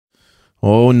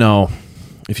Oh no.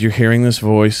 If you're hearing this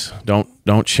voice,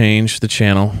 don't change the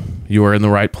channel. You are in the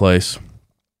right place.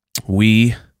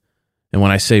 We, and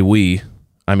when I say we,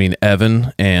 I mean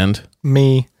Evan and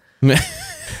Me.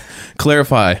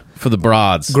 clarify for the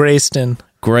broads.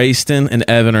 Grayston and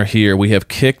Evan are here. We have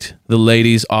kicked the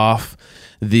ladies off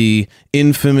the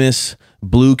infamous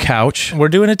blue couch. We're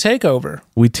doing a takeover.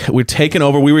 We're taking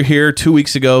over. We were here 2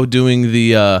 weeks ago doing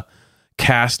the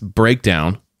cast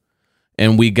breakdown,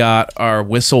 and we got our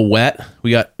whistle wet.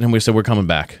 And we said we're coming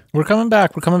back. We're coming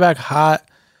back. We're coming back hot.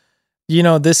 You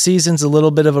know, this season's a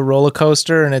little bit of a roller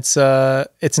coaster, and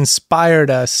it's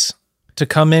inspired us to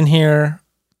come in here,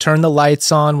 turn the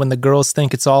lights on when the girls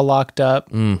think it's all locked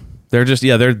up. They're just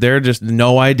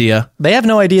no idea. They have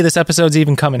no idea this episode's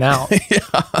even coming out.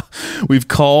 Yeah. We've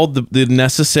called the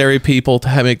necessary people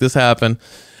to make this happen.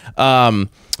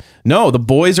 No, the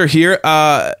boys are here.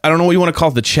 I don't know what you want to call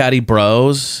it, the chatty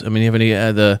bros. I mean, you have any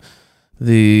I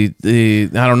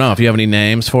don't know if you have any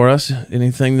names for us.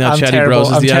 Anything that Chatty Bros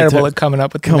is I'm terrible at coming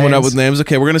up with names.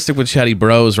 Okay, we're gonna stick with Chatty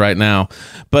Bros right now.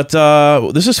 But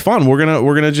this is fun. We're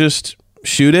gonna just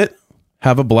shoot it,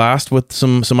 have a blast with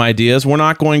some ideas. We're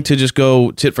not going to just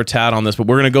go tit for tat on this, but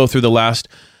we're gonna go through the last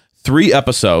 3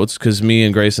 episodes because me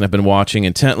and Grayson have been watching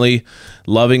intently,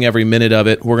 loving every minute of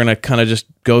it. We're gonna kind of just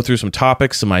go through some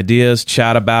topics, some ideas,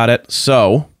 chat about it.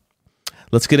 So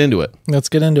let's get into it.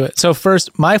 So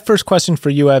my first question for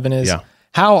you, Evan, is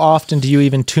how often do you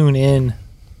even tune in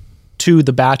to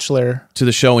The Bachelor? To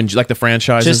the show, and like the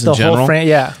franchises in general?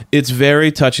 Whole It's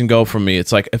very touch and go for me.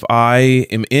 It's like if I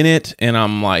am in it and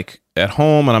I'm like at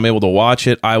home and I'm able to watch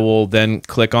it, I will then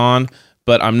click on.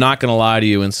 But I'm not going to lie to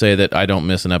you and say that I don't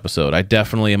miss an episode. I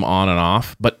definitely am on and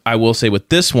off. But I will say with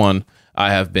this one,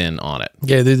 I have been on it.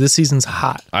 Yeah, dude, this season's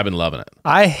hot. I've been loving it.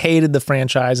 I hated the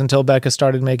franchise until Becca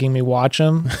started making me watch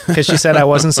them because she said I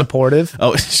wasn't supportive.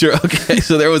 Oh, sure. Okay.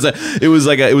 So it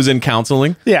was in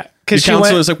counseling. Yeah. Because the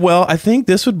counselor was like, well, I think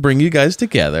this would bring you guys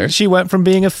together. She went from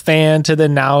being a fan to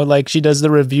then now, like, she does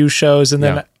the review shows, and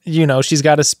then, she's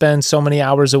got to spend so many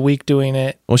hours a week doing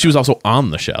it. Well, she was also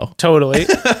on the show. Totally.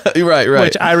 Right.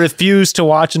 Which I refused to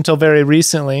watch until very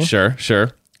recently. Sure.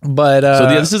 But so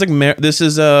this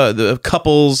is the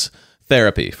couples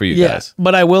therapy for you guys.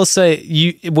 But I will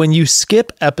say, when you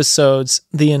skip episodes,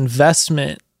 the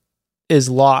investment is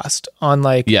lost on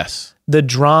the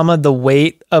drama, the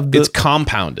weight of it's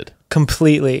compounded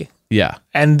completely. Yeah,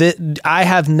 and I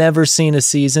have never seen a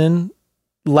season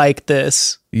like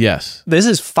this. Yes, this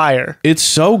is fire. It's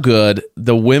so good.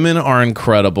 The women are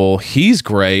incredible. He's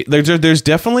great. There's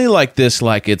definitely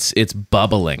it's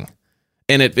bubbling.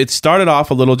 And it started off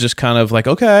a little just kind of like,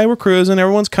 okay, we're cruising.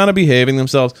 Everyone's kind of behaving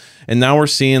themselves. And now we're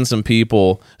seeing some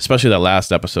people, especially that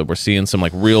last episode, we're seeing some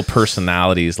real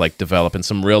personalities develop and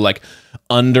some real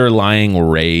underlying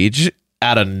rage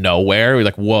out of nowhere. We're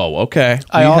like, whoa, okay.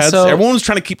 Everyone was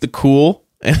trying to keep the cool,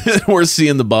 and we're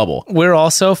seeing the bubble. We're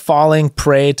also falling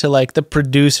prey to the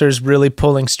producers really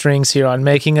pulling strings here on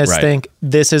making us think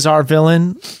this is our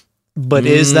villain, but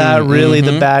is that really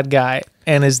the bad guy?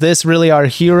 And is this really our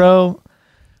hero?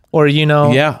 Or,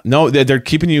 yeah, no, they're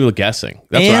keeping you guessing.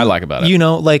 That's what I like about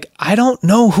it. I don't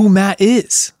know who Matt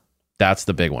is. That's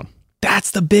the big one.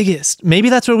 That's the biggest. Maybe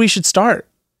that's where we should start.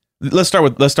 Let's start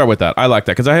with that. I like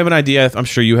that because I have an idea. I'm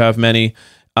sure you have many.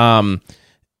 What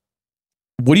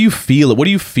do you feel? What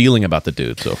are you feeling about the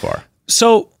dude so far?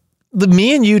 So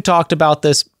me and you talked about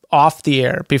this off the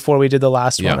air before we did the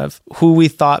last one of who we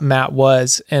thought Matt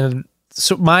was, and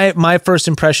so my first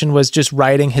impression was just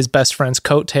riding his best friend's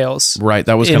coattails. Right,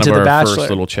 that was kind of our first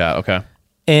little chat. Okay.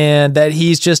 And that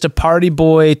he's just a party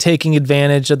boy taking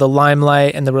advantage of the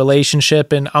limelight and the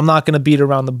relationship, and I'm not going to beat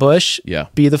around the bush. Yeah.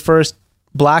 Be the first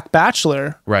black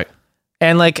bachelor. Right.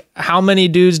 And how many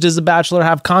dudes does the bachelor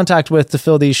have contact with to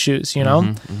fill these shoes,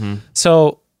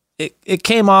 So it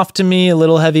came off to me a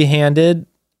little heavy-handed,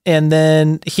 and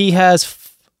then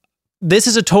this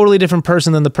is a totally different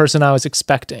person than the person I was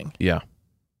expecting. Yeah.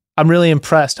 I'm really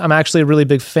impressed. I'm actually a really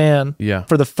big fan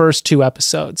for the first 2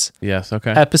 episodes. Yes,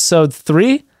 okay. Episode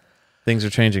 3. Things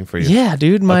are changing for you. Yeah,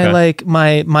 dude. My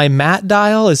my Matt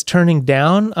dial is turning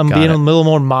down. I'm being a little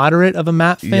more moderate of a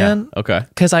Matt fan. Yeah, okay.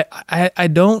 Because I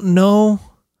don't know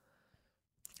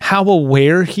how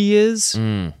aware he is.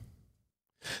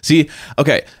 See,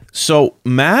 okay. So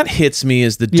Matt hits me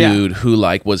as the dude who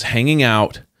was hanging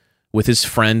out with his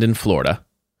friend in Florida,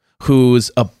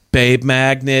 who's a babe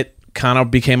magnet, kind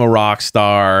of became a rock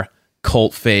star,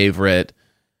 cult favorite,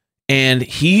 and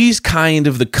he's kind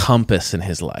of the compass in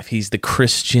his life. He's the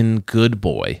Christian good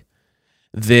boy.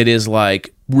 that is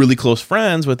like really close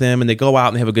friends with him, and they go out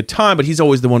and they have a good time, but he's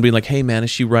always the one being like, hey man, is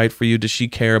she right for you? Does she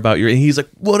care about you? And he's like,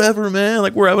 whatever, man,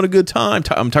 like we're having a good time.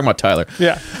 I'm talking about Tyler.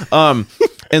 Yeah.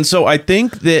 And so I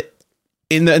think that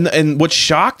and what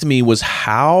shocked me was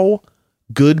how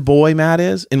good boy Matt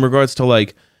is in regards to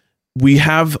like, we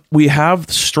have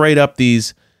straight up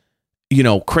these, you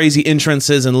know, crazy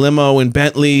entrances and limo and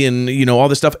Bentley and, you know, all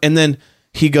this stuff. And then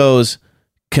he goes,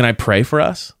 can I pray for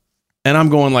us? And I'm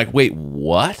going like, wait,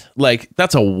 what? Like,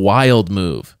 that's a wild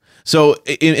move. So,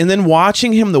 and then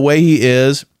watching him the way he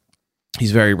is,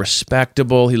 he's very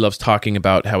respectable. He loves talking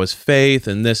about how his faith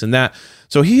and this and that.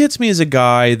 So he hits me as a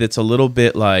guy that's a little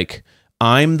bit like,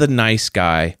 I'm the nice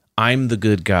guy. I'm the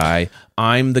good guy.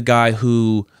 I'm the guy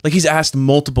who, like, he's asked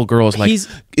multiple girls, like,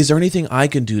 is there anything I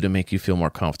can do to make you feel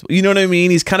more comfortable? You know what I mean?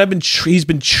 He's kind of he's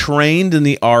been trained in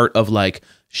the art of like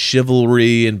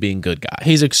chivalry and being good guy.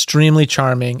 He's extremely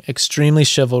charming, extremely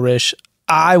chivalrous.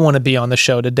 I want to be on the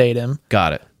show to date him.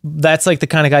 Got it. That's like the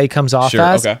kind of guy he comes off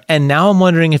as. Okay. And now I'm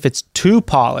wondering if it's too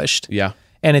polished. Yeah.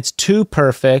 And it's too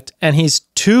perfect. And he's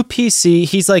too PC.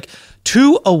 He's like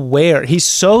too aware. He's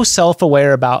so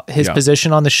self-aware about his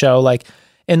position on the show. Like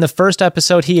in the first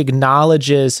episode, he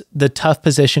acknowledges the tough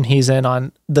position he's in,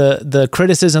 on the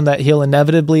criticism that he'll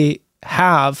inevitably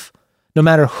have no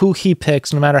matter who he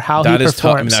picks, no matter how he performs.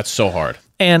 Tough. I mean, that's so hard.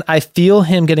 And I feel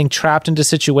him getting trapped into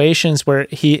situations where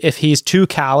if he's too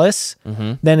callous,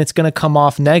 then it's going to come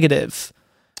off negative.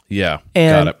 Yeah.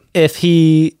 And got it. if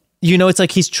he, you know, it's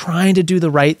like he's trying to do the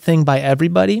right thing by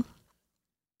everybody.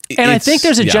 And I think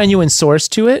there's a genuine source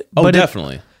to it. Oh, but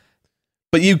definitely.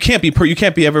 But you can't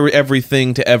be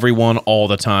everything to everyone all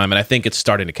the time. And I think it's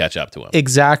starting to catch up to him.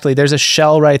 Exactly. There's a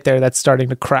shell right there that's starting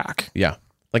to crack. Yeah.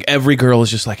 Like every girl is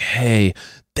just like, hey,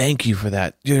 thank you for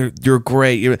that. You're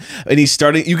great. And he's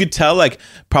starting, you could tell like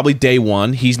probably day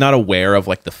one, he's not aware of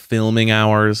like the filming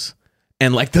hours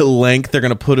and like the length they're going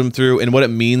to put him through and what it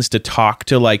means to talk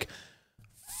to like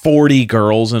 40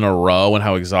 girls in a row and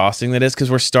how exhausting that is.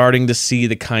 Cause we're starting to see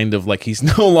the kind of like, he's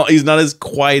not as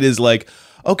quite as like,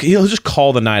 okay, he'll just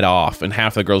call the night off and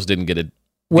half the girls didn't get it.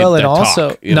 Well, and also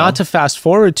talk, not to fast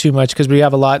forward too much, because we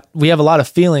have a lot of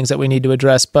feelings that we need to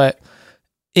address, but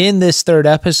in this third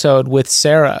episode with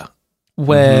Sarah,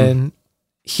 when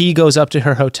he goes up to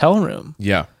her hotel room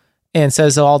and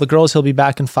says to all the girls he'll be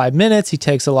back in 5 minutes, he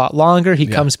takes a lot longer. He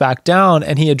comes back down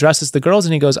and he addresses the girls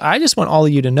and he goes, I just want all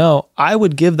of you to know, I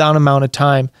would give that amount of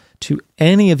time to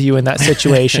any of you in that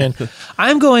situation.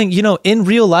 I'm going, you know, in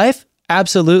real life,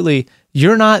 absolutely.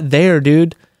 You're not there,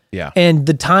 dude. Yeah. And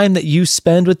the time that you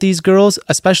spend with these girls,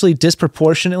 especially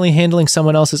disproportionately handling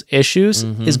someone else's issues,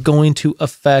 is going to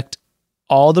affect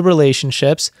all the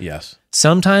relationships. Yes.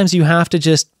 Sometimes you have to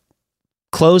just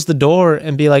close the door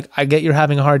and be like, I get you're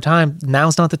having a hard time.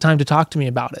 Now's not the time to talk to me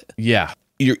about it. Yeah.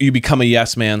 You become a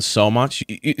yes man so much.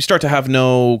 You start to have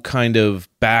no kind of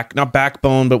not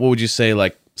backbone, but what would you say,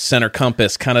 like center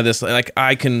compass, kind of this, like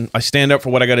I stand up for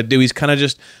what I got to do. He's kind of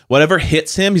just, whatever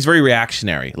hits him, he's very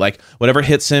reactionary. Like whatever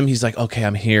hits him, he's like, okay,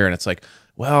 I'm here. And it's like,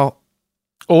 well,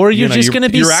 or you're just going to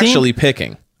be you're actually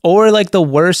picking. Or like the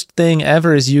worst thing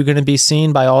ever is you're going to be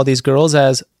seen by all these girls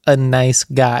as a nice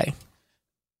guy.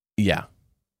 Yeah.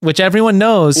 Which everyone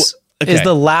knows is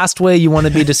the last way you want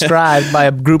to be described by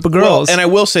a group of girls. Well, and I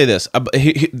will say this,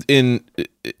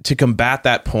 to combat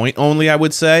that point only, I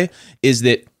would say, is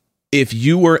that if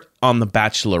you were on The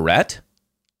Bachelorette,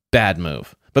 bad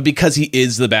move. But because he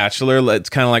is the Bachelor,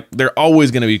 it's kind of like they're always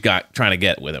going to be trying to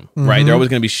get with him, right? They're always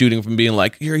going to be shooting from being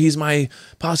like, he's my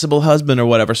possible husband or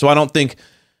whatever. So I don't think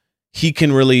he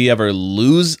can really ever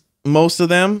lose most of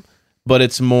them, but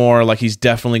it's more like he's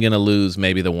definitely going to lose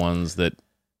maybe the ones that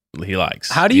he likes.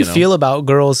 How do you feel about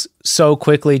girls so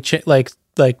quickly like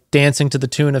dancing to the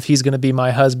tune of he's going to be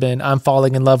my husband, I'm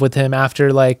falling in love with him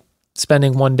after like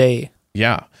spending one day?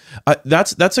 Yeah.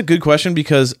 That's a good question,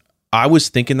 because I was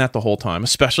thinking that the whole time,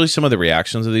 especially some of the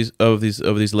reactions of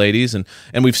these ladies, and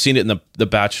we've seen it in the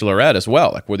Bachelorette as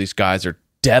well, like where these guys are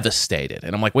devastated.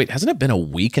 And I'm like, wait, hasn't it been a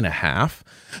week and a half?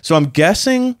 So I'm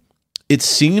guessing it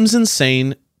seems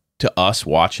insane to us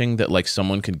watching that like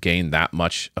someone could gain that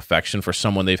much affection for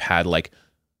someone they've had like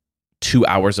 2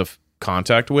 hours of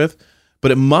contact with,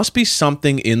 but it must be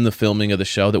something in the filming of the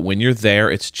show that when you're there,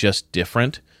 it's just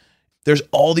different. There's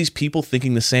all these people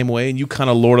thinking the same way, and you kind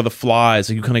of Lord of the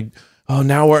Flies, and you kind of,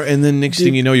 and then next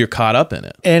thing you know, you're caught up in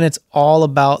it. And it's all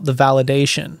about the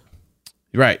validation.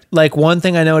 Right. Like one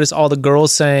thing I noticed all the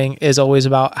girls saying is always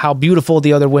about how beautiful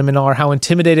the other women are, how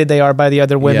intimidated they are by the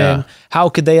other women. Yeah. How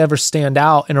could they ever stand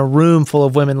out in a room full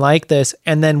of women like this?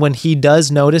 And then when he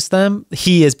does notice them,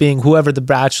 he is being whoever the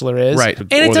bachelor is. Right.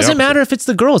 And Or it the doesn't matter opposite. if it's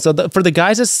the girls. So for the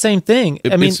guys, it's the same thing.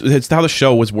 I mean, it's how the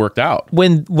show was worked out.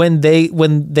 when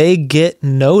they get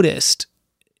noticed,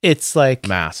 it's like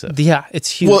Massive. Yeah, it's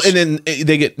huge. Well, and then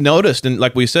they get noticed, and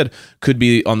like we said, could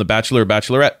be on the Bachelor or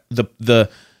Bachelorette. The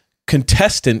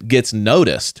contestant gets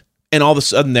noticed, and all of a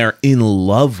sudden they're in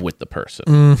love with the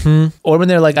person. Or when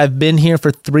they're like, I've been here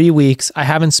for 3 weeks. I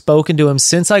haven't spoken to him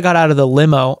since I got out of the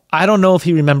limo. I don't know if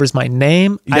he remembers my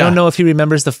name. I Yeah. don't know if he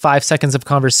remembers the 5 seconds of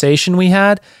conversation we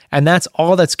had. And that's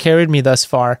all that's carried me thus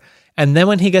far. And then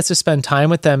when he gets to spend time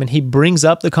with them and he brings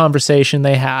up the conversation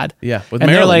they had. Yeah, with and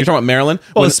they're Marilyn. like, You're talking about Marilyn?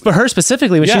 well, When- it's for her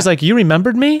specifically, when Yeah. she's like, you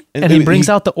remembered me? And he brings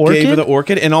out the orchid. Gave her the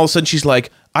orchid, and all of a sudden she's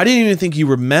like, I didn't even think you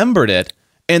remembered it.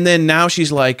 And then now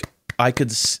she's like,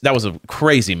 that was a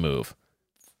crazy move.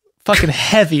 Fucking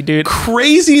heavy, dude.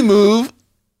 Crazy move.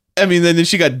 I mean, then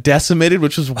she got decimated,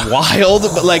 which was wild,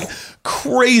 but like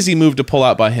crazy move to pull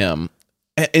out by him.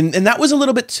 And that was a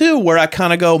little bit too, where I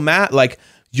kind of go, Matt, like,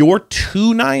 you're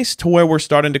too nice to where we're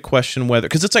starting to question whether,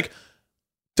 because it's like,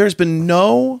 there's been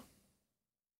no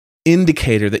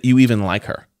indicator that you even like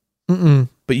her.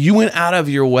 But you went out of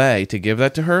your way to give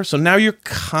that to her. So now are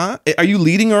you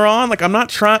leading her on? Like, I'm not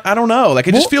trying, I don't know. Like,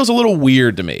 it just feels a little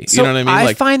weird to me. So You know what I mean? I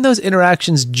Like, find those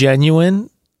interactions genuine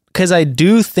because I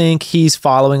do think he's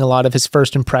following a lot of his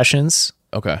first impressions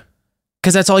okay.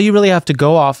 because that's all you really have to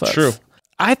go off of. True.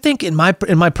 I think in my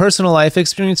personal life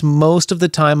experience, most of the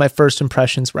time my first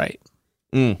impression's right.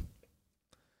 You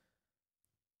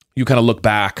kind of look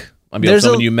back. I mean, There's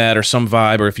someone a- you met or some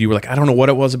vibe, or if you were like, I don't know what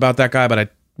it was about that guy, but I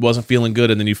wasn't feeling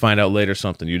good, and then you find out later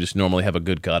something. You just normally have a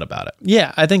good gut about it.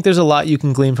 Yeah, I think there's a lot you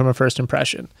can glean from a first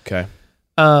impression. Okay.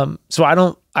 So I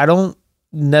don't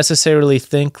necessarily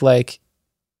think like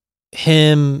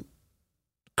him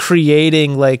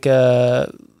creating like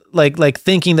a like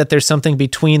thinking that there's something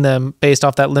between them based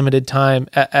off that limited time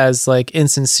as like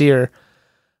insincere.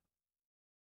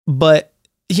 But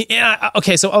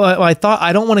okay, so I thought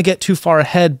I don't want to get too far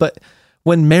ahead, but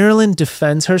when Marilyn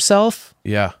defends herself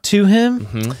Yeah. to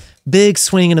him, big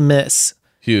swing and a miss.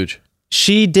 Huge.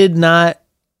 She did not.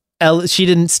 She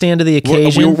didn't stand to the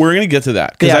occasion. We're going to get to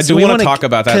that because Yeah, I so do we want wanna- to talk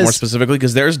about that more 'cause- specifically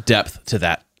because there's depth to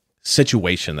that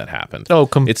situation that happened. Oh,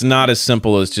 it's not as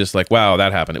simple as just like, wow,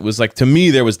 that happened. It was like, to me,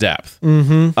 there was depth.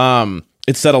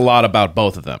 It said a lot about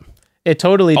both of them. It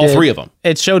totally All did. three of them.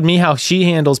 It showed me how she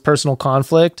handles personal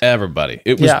conflict Everybody.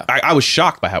 It was. Yeah. I was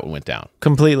shocked by how it went down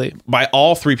completely. by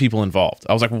all three people involved.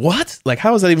 I was like, what? Like,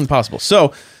 how is that even possible?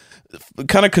 So,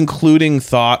 kind of concluding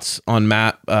thoughts on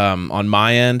Matt on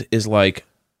my end is like,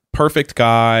 perfect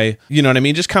guy. You know what I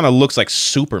mean? Just kind of looks like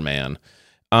Superman.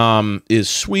 Is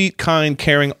sweet, kind,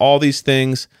 caring, all these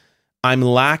things. I'm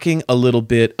lacking a little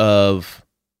bit of,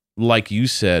 like you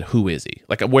said, who is he?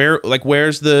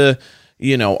 Where's the,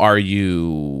 are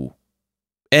you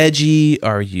edgy?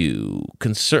 Are you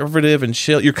conservative and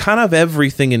chill? You're kind of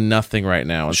everything and nothing right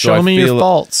now. And Show me your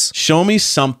faults. Show me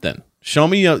something. Show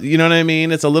me, you know what I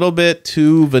mean? It's a little bit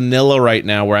too vanilla right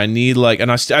now where I need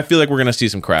and I feel like we're going to see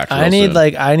some cracks. I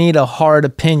need a hard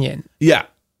opinion. Yeah.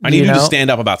 I need You you to know? stand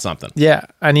up about something. Yeah.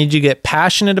 I need you to get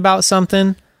passionate about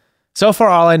something. So far,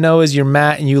 all I know is you're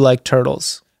Matt and you like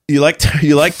turtles. You like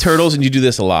turtles and you do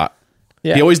this a lot.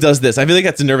 Yeah. He always does this. I feel like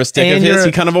that's a nervous tick of And his. you're-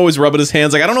 He kind of always rubbing his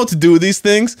hands like, I don't know what to do with these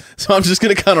things, so I'm just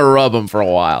going to kind of rub them for a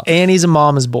while. And he's a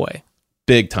mama's boy.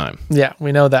 Big time. Yeah,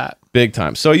 we know that. Big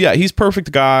time. So yeah, he's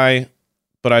perfect guy,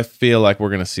 but I feel like we're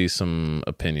going to see some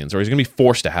opinions, or he's going to be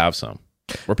forced to have some,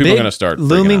 where people are Big going to start freaking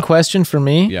looming out. question for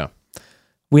me. Yeah.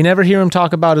 We never hear him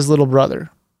talk about his little brother.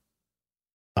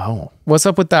 Oh, What's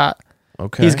up with that?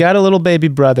 okay. He's got a little baby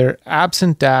brother,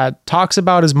 absent dad, talks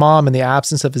about his mom in the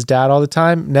absence of his dad all the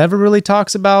time. Never really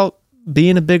talks about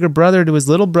being a bigger brother to his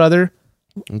little brother.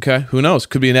 Okay. Who knows?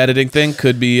 Could be an editing thing.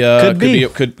 Could be. Could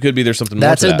be. There's something more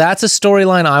That's to that. that's a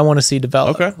storyline I want to see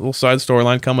develop. Okay, a little side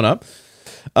storyline coming up.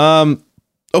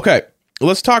 Okay,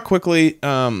 let's talk quickly.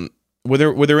 Were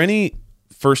there any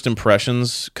first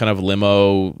impressions, kind of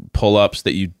limo pull-ups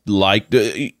that you liked,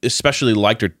 especially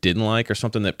liked or didn't like, or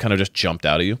something that kind of just jumped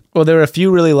out at you? Well, there are a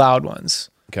few really loud ones.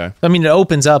 Okay, I mean, it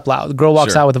opens up loud. The girl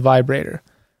walks Sure. out with a vibrator.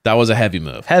 that was a heavy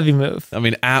move. Heavy move. I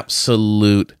mean,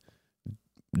 absolute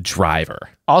driver.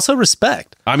 Also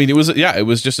respect. I mean, it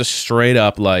was just a straight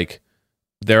up like,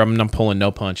 there I'm pulling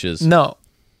no punches. No.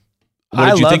 What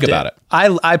did you think loved about it?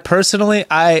 I personally,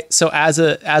 so as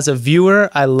a viewer,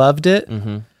 I loved it.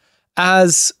 Mm-hmm.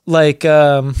 As like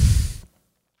the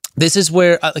this is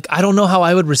where like I don't know how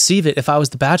I would receive it if I was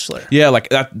the Bachelor. Yeah, like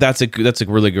that's a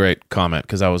really great comment,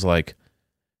 because I was like,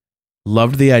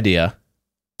 loved the idea,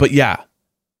 but yeah,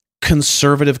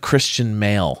 conservative Christian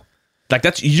male, like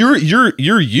that's you're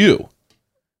you.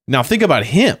 Now think about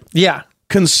him. Yeah,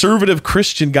 conservative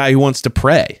Christian guy who wants to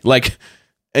pray, like,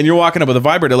 and you're walking up with a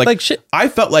vibrator, like shit. I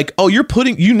felt like, oh, you're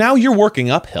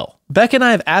working uphill. Beck and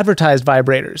I have advertised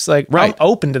vibrators, like right. I'm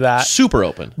open to that, super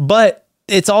open, but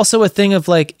it's also a thing of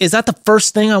like, is that the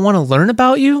first thing I want to learn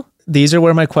about you? These are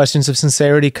where my questions of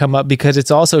sincerity come up, because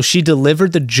it's also, she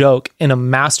delivered the joke in a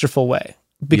masterful way,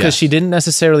 because she didn't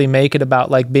necessarily make it about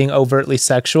like being overtly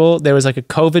sexual. There was like a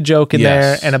COVID joke in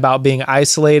there, and about being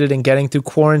isolated and getting through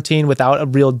quarantine without a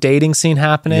real dating scene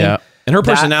happening. Yeah. And her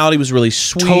personality was really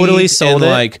sweet. Totally sold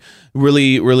and it. Like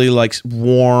really, really like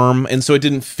warm. And so it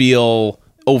didn't feel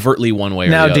overtly one way or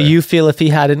the other. Now, do you feel if he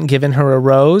hadn't given her a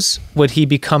rose, would he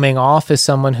be coming off as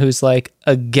someone who's like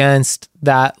against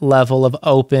that level of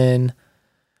open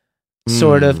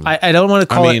sort of, I don't want to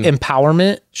call it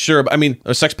empowerment. Sure. But I mean,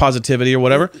 or sex positivity or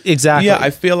whatever. Exactly. Yeah. I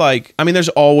feel like, I mean, there's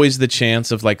always the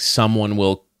chance of like someone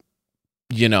will,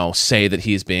 you know, say that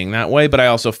he's being that way. But I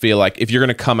also feel like if you're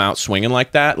going to come out swinging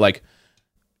like that, like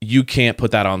you can't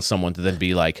put that on someone to then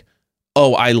be like,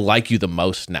 oh, I like you the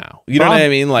most now. You know what I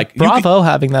mean? Like, bravo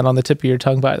having that on the tip of your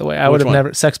tongue, by the way. I would have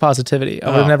never, sex positivity. I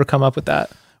would have never come up with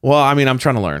that. Well, I mean, I'm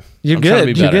trying to learn. You're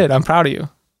good. You're good. I'm proud of you.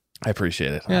 I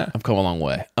appreciate it. Yeah. I've come a long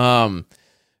way.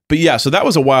 But yeah, so that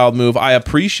was a wild move. I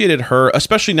appreciated her,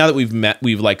 especially now that we've met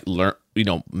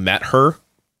her,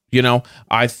 you know,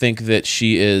 I think that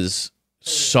she is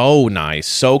so nice,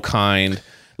 so kind.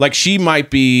 Like, she might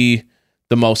be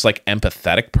the most like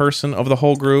empathetic person of the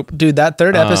whole group. Dude, that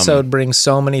third episode brings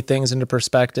so many things into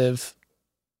perspective,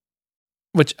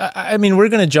 which I mean, we're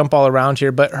going to jump all around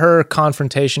here, but her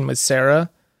confrontation with Sarah,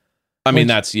 I mean,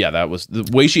 that was the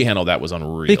way she handled that was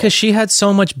unreal, because she had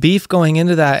so much beef going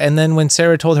into that. And then when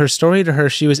Sarah told her story to her,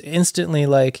 she was instantly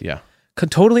like,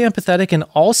 totally empathetic, and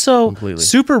also completely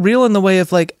super real in the way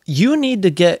of like, you need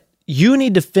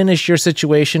to finish your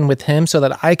situation with him so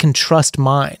that I can trust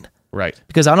mine. Right.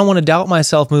 Because I don't want to doubt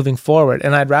myself moving forward.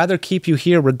 And I'd rather keep you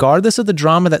here regardless of the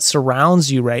drama that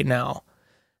surrounds you right now.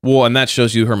 Well, and that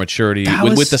shows you her maturity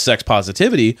with the sex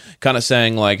positivity, kind of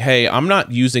saying like, hey, I'm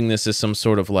not using this as some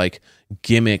sort of like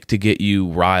gimmick to get you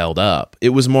riled up. It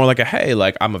was more like hey,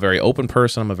 like I'm a very open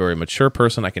person. I'm a very mature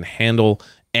person. I can handle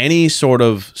any sort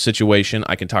of situation.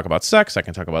 I can talk about sex. I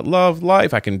can talk about love,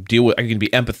 life. I can be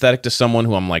empathetic to someone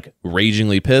who I'm like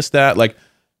ragingly pissed at. Like,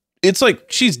 it's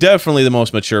like she's definitely the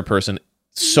most mature person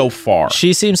so far.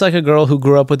 She seems like a girl who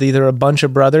grew up with either a bunch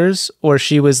of brothers, or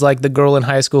she was like the girl in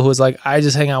high school who was like, I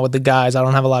just hang out with the guys. I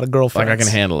don't have a lot of girlfriends. Like, I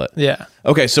can handle it. Yeah.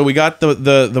 Okay, so we got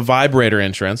the vibrator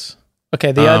entrance.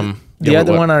 Okay, the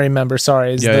other one I remember,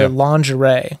 sorry, is the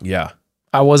lingerie. Yeah.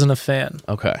 I wasn't a fan.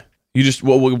 Okay. You just,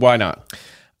 why not?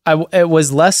 It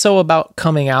was less so about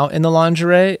coming out in the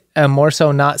lingerie and more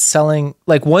so not selling.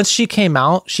 Like, once she came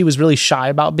out, she was really shy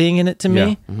about being in it to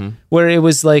me, where it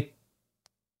was like,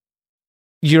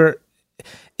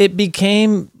 it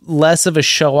became less of a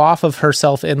show off of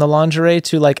herself in the lingerie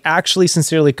to like actually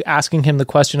sincerely asking him the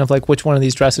question of like, which one of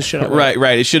these dresses should I wear?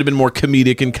 Right. It should have been more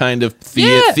comedic and kind of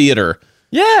theater.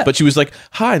 Yeah. But she was like,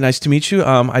 hi, nice to meet you.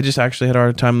 I just actually had a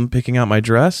hard time picking out my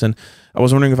dress, and I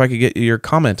was wondering if I could get your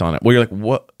comment on it. Well, you're like,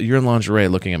 what? You're in lingerie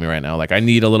looking at me right now. Like, I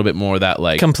need a little bit more of that,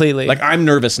 like, completely. Like, I'm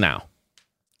nervous now.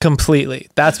 Completely.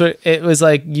 That's what it was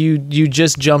like. You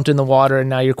just jumped in the water and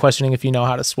now you're questioning if you know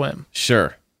how to swim.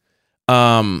 Sure.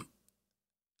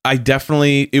 I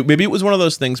definitely, maybe it was one of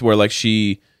those things where like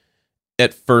she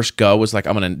at first go was like,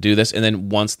 I'm going to do this. And then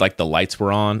once like the lights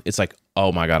were on, it's like,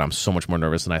 oh my God, I'm so much more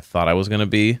nervous than I thought I was going to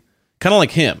be. Kind of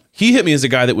like him. He hit me as a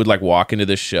guy that would like walk into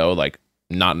this show, like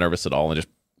not nervous at all.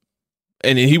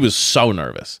 And he was so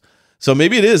nervous. So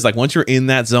maybe it is like once you're in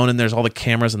that zone and there's all the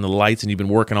cameras and the lights and you've been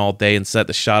working all day and set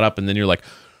the shot up, and then you're like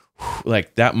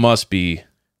that must be.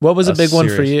 What was a big one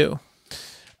for you?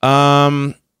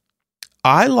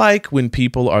 I like when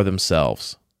people are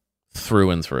themselves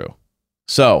through and through.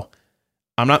 So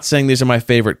I'm not saying these are my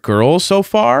favorite girls so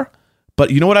far, but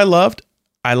you know what I loved?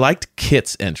 I liked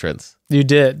Kit's entrance. You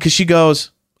did. Because she goes,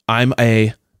 I'm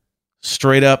a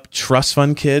straight up trust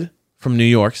fund kid from New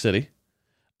York City.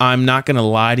 I'm not going to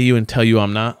lie to you and tell you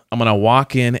I'm not. I'm going to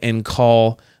walk in and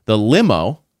call the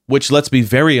limo, which, let's be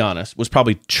very honest, was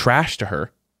probably trash to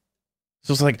her.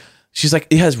 So it's like, she's like,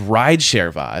 it has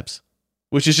rideshare vibes,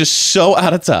 which is just so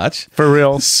out of touch. For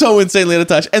real. So insanely out of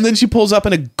touch. And then she pulls up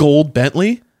in a gold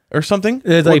Bentley or something.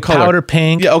 It's like powder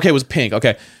pink. Yeah, okay, it was pink.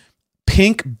 Okay.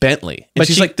 pink Bentley. And But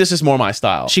she's like, this is more my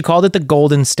style. She called it the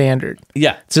golden standard.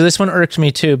 Yeah. So this one irked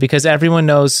me too, because everyone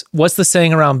knows what's the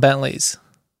saying around Bentleys?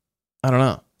 I don't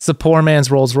know. It's the poor man's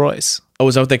Rolls Royce. Oh,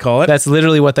 is that what they call it? That's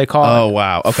literally what they call Oh, it.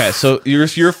 wow. Okay. So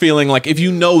you're feeling like if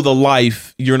you know the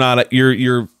life, you're not,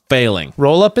 you're failing.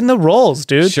 Roll up in the rolls,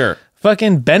 dude. Sure.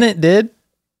 Fucking Bennett did.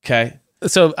 Okay.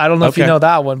 So I don't know if you Okay. know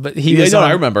that one, but he Yeah, was no, on-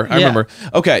 I remember. I Yeah. remember.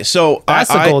 Okay. So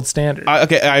That's the gold standard.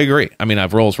 Okay. I agree. I mean,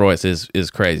 I've Rolls Royce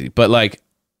is crazy, but like,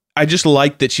 I just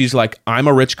like that she's like, I'm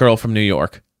a rich girl from New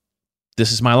York.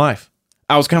 This is my life.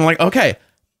 I was kind of like, okay.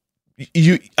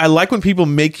 I like when people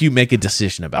make you make a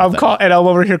decision about that. And I'm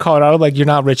over here calling out, I'm like, you're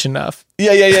not rich enough.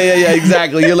 Yeah,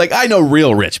 exactly. You're like, I know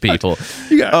real rich people.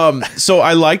 So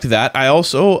I liked that. I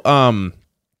also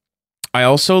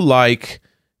like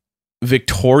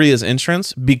Victoria's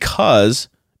entrance because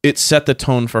it set the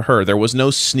tone for her. There was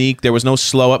no sneak, there was no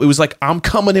slow up. It was like, I'm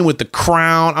coming in with the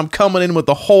crown, I'm coming in with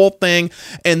the whole thing,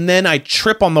 and then I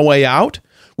trip on the way out,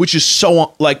 which is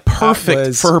so like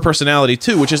perfect for her personality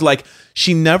too, which is like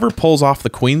she never pulls off the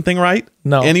queen thing right.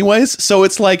 No. Anyways, so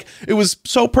it's like it was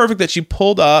so perfect that she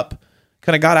pulled up,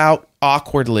 kind of got out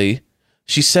awkwardly.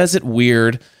 She says it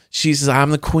weird. She says,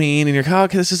 I'm the queen, and you're like, oh,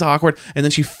 okay, this is awkward. And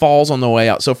then she falls on the way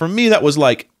out. So for me, that was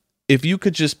like, if you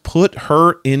could just put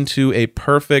her into a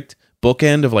perfect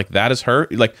bookend of like, that is her,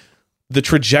 like the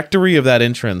trajectory of that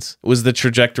entrance was the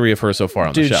trajectory of her so far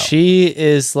on the show. Dude, she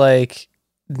is like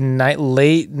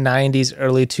late 90s,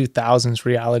 early 2000s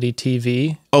reality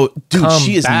TV. Oh, dude, Come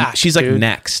she is. back, She's like dude.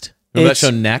 Next. Remember that It's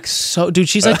show Next? So, dude,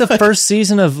 she's like the first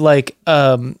season of like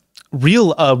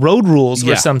real Road Rules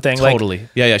or something. Totally.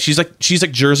 Yeah. She's like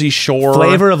Jersey Shore.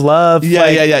 Flavor of Love. Yeah,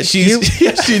 like, yeah.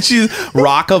 She's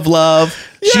Rock of Love.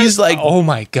 She's like, oh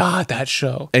my God, that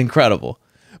show. incredible.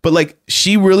 But like,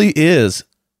 she really is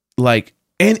like,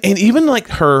 and even like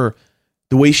the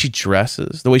way she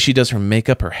dresses, the way she does her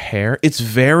makeup, her hair, it's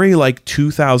very like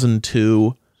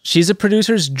 2002 She's a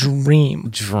producer's dream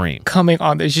coming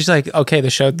on this. She's like, okay,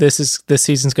 this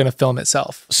season's going to film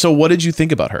itself. So what did you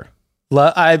think about her?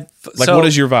 What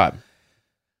is your vibe?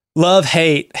 Love,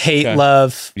 hate, Okay.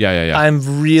 love. Yeah.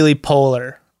 I'm really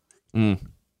polar.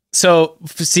 So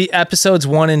see episodes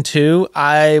 1 and 2,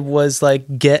 I was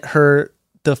like, get her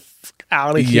the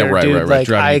out of here, right, dude. right. Like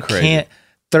Driving I you crazy. can't.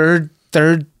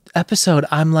 Third episode,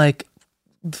 I'm like,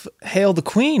 hail the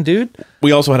queen, dude.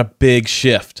 We also had a big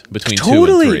shift between 2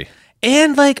 Totally. and 3.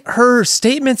 And like her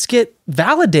statements get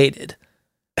validated.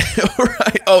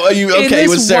 Right. Oh, are you In okay this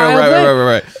with Sarah? wild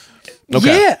Right.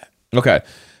 Okay. Yeah. Okay.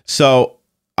 So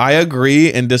I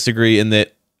agree and disagree in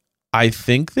that I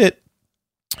think that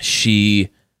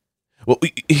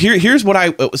here's what I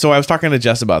was talking to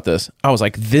Jess about this. I was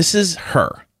like, this is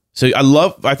her. So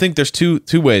I think there's two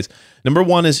ways. Number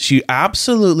one is she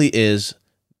absolutely is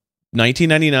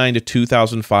 1999 to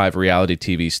 2005 reality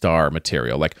TV star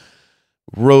material. Like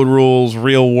Road Rules,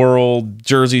 Real World,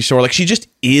 Jersey Shore. Like she just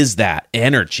is that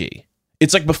energy.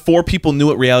 It's like before people knew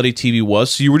what reality TV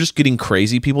was, so you were just getting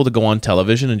crazy people to go on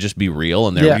television and just be real,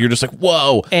 and you're just like,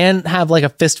 whoa, And have like a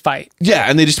fist fight. yeah,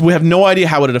 and we have no idea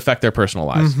how it would affect their personal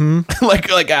lives.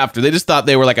 like after they just thought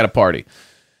they were like at a party.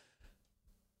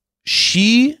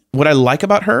 What I like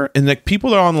about her, and like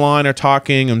people are online are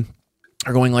talking and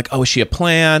are going like, oh, is she a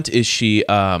plant? Is she,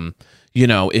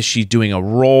 is she doing a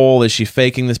role? Is she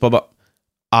faking this? Blah blah.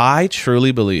 I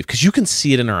truly believe, because you can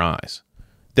see it in her eyes,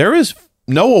 there is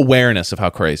no awareness of how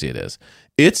crazy it is.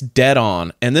 It's dead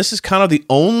on. And this is kind of the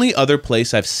only other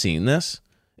place I've seen this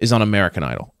is on American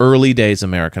Idol, early days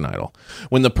American Idol,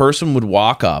 when the person would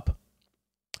walk up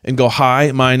and go,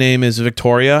 hi, my name is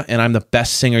Victoria, and I'm the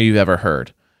best singer you've ever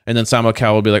heard. And then Simon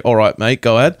Cowell would be like, all right, mate,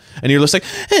 go ahead. And you're just like,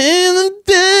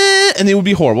 and it would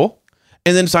be horrible.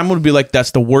 And then Simon would be like,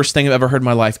 that's the worst thing I've ever heard in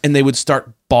my life. And they would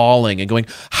start bawling and going,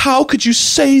 how could you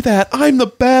say that? I'm the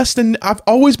best. And I've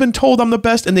always been told I'm the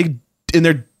best. And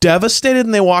they're devastated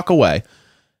and they walk away.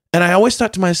 And I always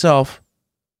thought to myself,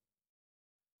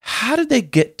 how did they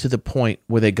get to the point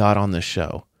where they got on this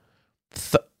show?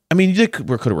 They could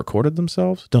have recorded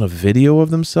themselves, done a video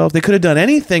of themselves. They could have done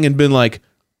anything and been like,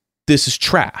 this is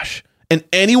trash. And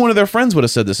any one of their friends would have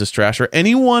said this is trash, or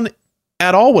anyone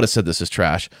at all would have said this is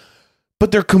trash.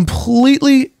 But they're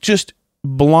completely just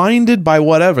blinded by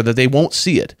whatever, that they won't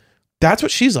see it. That's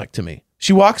what she's like to me.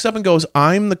 She walks up and goes,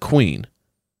 I'm the queen,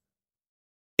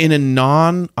 in a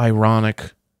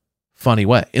non-ironic, funny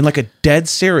way, in like a dead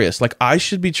serious, like I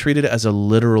should be treated as a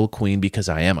literal queen because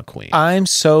I am a queen. I'm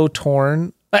so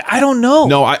torn Like, I don't know.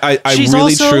 No, I She's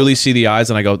really also- truly see the eyes,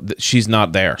 and I go, she's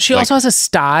not there. She also has a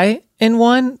sty in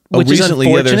one, which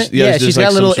recently, is unfortunate. there's she's like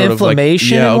got a some little sort of, like,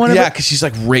 inflammation yeah, in one of yeah, it. because she's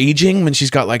like raging when she's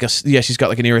got like she's got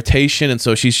like an irritation, and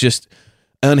so she's just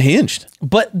unhinged.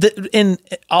 But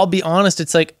I'll be honest,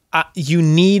 it's like you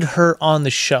need her on the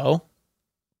show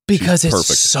because it's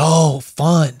perfect. so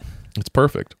fun. It's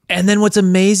perfect. And then what's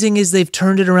amazing is they've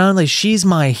turned it around. Like, she's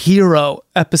my hero.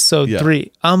 Episode 3,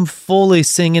 I'm fully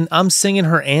singing. I'm singing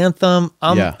her anthem.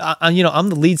 I'm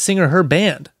the lead singer of her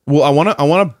band. Well, I want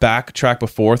to backtrack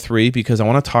before 3 because I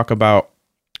want to talk about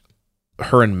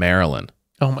her and Marilyn.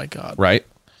 Oh my God. Right?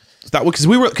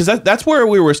 Because that's where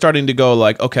we were starting to go,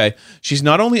 like, okay, she's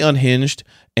not only unhinged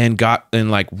and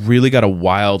like really got a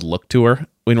wild look to her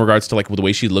in regards to like the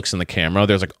way she looks in the camera.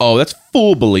 There's like, oh, that's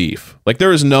full belief. Like,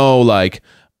 there is no like,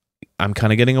 I'm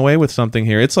kind of getting away with something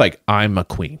here. It's like, I'm a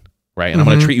queen, right? And I'm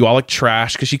going to treat you all like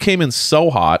trash, because she came in so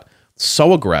hot,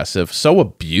 so aggressive, so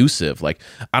abusive. Like,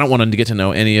 I don't want to get to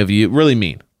know any of you. Really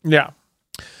mean. Yeah.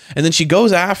 And then she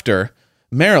goes after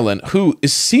Marilyn, who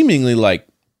is seemingly like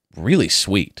really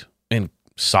sweet and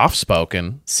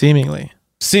soft-spoken. Seemingly.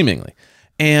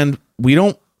 And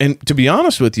to be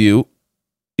honest with you,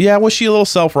 yeah, was she a little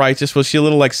self-righteous? Was she a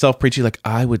little like self-preachy? Like,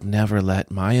 I would never let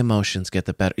my emotions get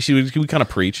the better. She would kind of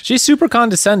preach. She's super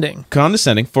condescending.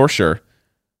 Condescending, for sure.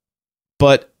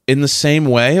 But in the same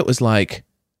way, it was like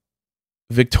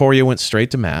Victoria went straight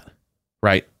to Matt,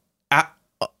 right?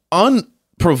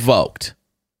 Unprovoked.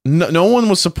 No one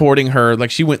was supporting her. Like,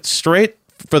 she went straight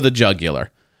for the jugular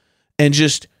and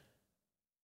just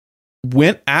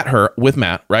went at her with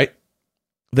Matt, right?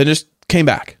 Then just came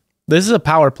back. This is a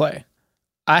power play.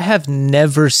 I have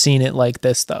never seen it like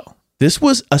this, though. This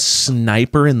was a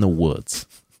sniper in the woods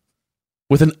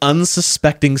with an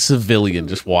unsuspecting civilian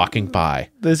just walking by.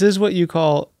 This is what you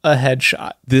call a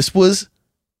headshot. This was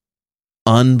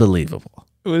unbelievable.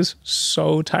 It was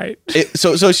so tight.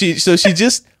 So she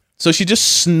just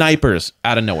snipers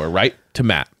out of nowhere, right, to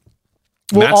Matt.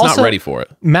 Well, Matt's also, not ready for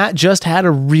it. Matt just had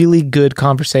a really good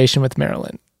conversation with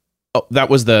Marilyn. Oh, they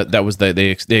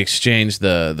exchanged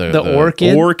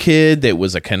the orchid. It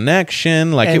was a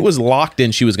connection. Like, it was locked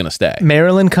in. She was going to stay.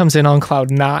 Marilyn comes in on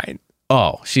cloud 9.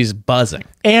 Oh, she's buzzing.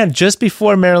 And just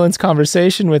before Marilyn's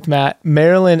conversation with Matt,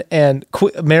 Marilyn and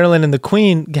the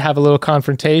Queen have a little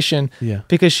confrontation. Yeah.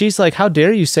 Because she's like, "How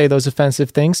dare you say those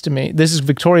offensive things to me?" This is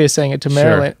Victoria saying it to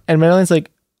Marilyn. Sure. And Marilyn's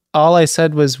like, "All I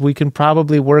said was we can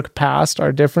probably work past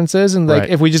our differences, and like, right.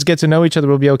 if we just get to know each other,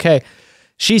 we'll be okay."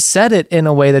 She said it in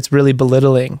a way that's really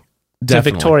belittling to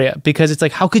Victoria, because it's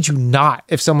like, how could you not,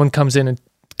 if someone comes in and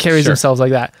carries themselves like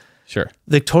that? Sure.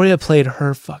 Victoria played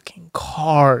her fucking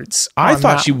cards. I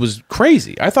thought she was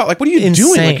crazy. I thought, like, what are you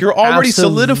doing? Like, you're already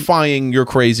solidifying your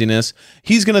craziness.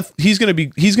 He's gonna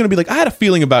be like, I had a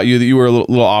feeling about you that you were a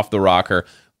little off the rocker.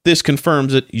 This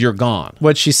confirms it. You're gone.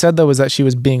 What she said, though, was that she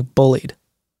was being bullied.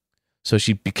 So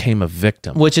she became a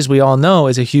victim. Which, as we all know,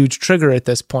 is a huge trigger at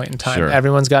this point in time. Sure.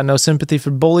 Everyone's got no sympathy for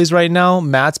bullies right now.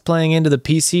 Matt's playing into the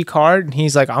PC card, and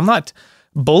he's like, I'm not...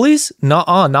 Bullies? Not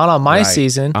on my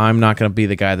season. I'm not going to be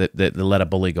the guy that let a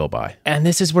bully go by. And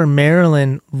this is where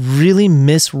Marilyn really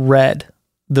misread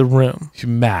the room. She's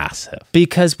massive.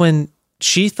 Because when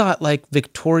she thought like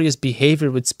Victoria's behavior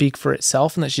would speak for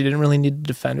itself and that she didn't really need to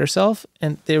defend herself,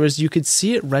 and you could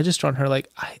see it register on her like,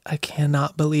 I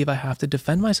cannot believe I have to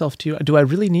defend myself to you. Do I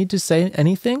really need to say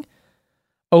anything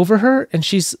over her? And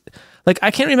she's like, I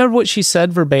can't remember what she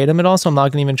said verbatim at all, so I'm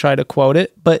not going to even try to quote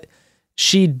it, but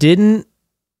she didn't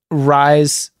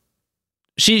rise.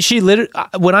 She literally,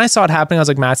 when I saw it happening, I was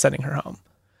like, Matt's sending her home,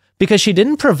 because she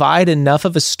didn't provide enough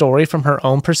of a story from her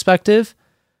own perspective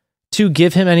to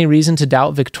give him any reason to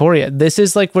doubt Victoria. This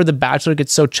is like where The Bachelor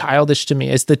gets so childish to me,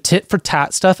 is the tit for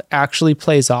tat stuff actually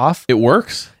plays off. It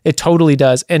works. It totally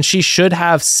does. And she should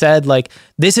have said, like,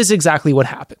 this is exactly what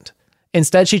happened.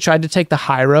 Instead, she tried to take the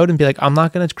high road and be like, I'm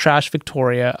not going to crash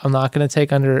Victoria. I'm not going to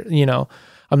take I'm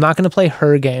not going to play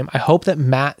her game. I hope that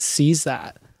Matt sees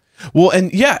that. Well,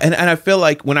 and yeah, and I feel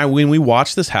like when we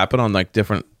watch this happen on like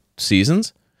different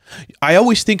seasons, I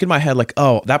always think in my head like,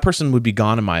 oh, that person would be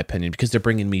gone in my opinion because they're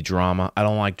bringing me drama. I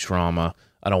don't like drama.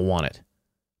 I don't want it.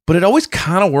 But it always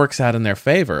kind of works out in their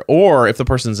favor. Or if the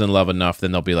person's in love enough,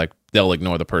 then they'll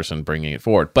ignore the person bringing it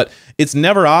forward. But it's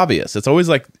never obvious. It's always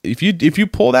like if you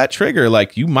pull that trigger,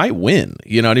 like you might win.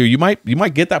 You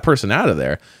might get that person out of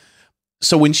there.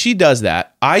 So when she does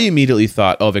that, I immediately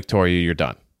thought, oh, Victoria, you're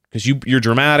done. Because you're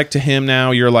dramatic to him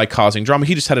now. You're like causing drama.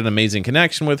 He just had an amazing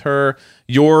connection with her.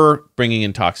 You're bringing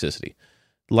in toxicity.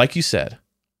 Like you said,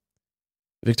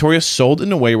 Victoria sold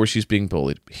in a way where she's being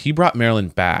bullied. He brought Marilyn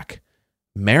back.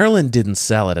 Marilyn didn't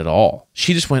sell it at all.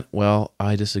 She just went, well,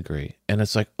 I disagree. And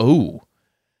it's like, oh,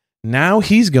 now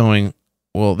he's going,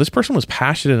 well, this person was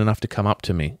passionate enough to come up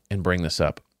to me and bring this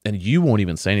up, and you won't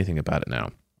even say anything about it now.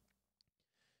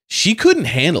 She couldn't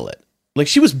handle it. Like,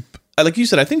 she was, like you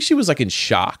said, I think she was like in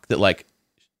shock that like,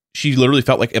 she literally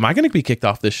felt like, am I going to be kicked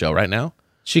off this show right now?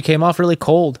 She came off really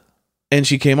cold. And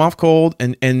she came off cold,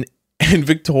 and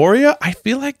Victoria, I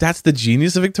feel like that's the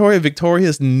genius of Victoria.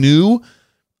 Victoria knew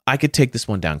I could take this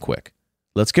one down quick.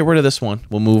 Let's get rid of this one.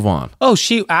 We'll move on. Oh,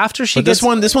 she's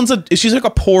she's like a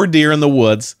poor deer in the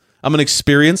woods. I'm an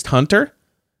experienced hunter.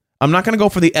 I'm not going to go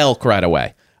for the elk right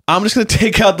away. I'm just going to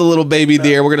take out the little baby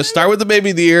deer. We're going to start with the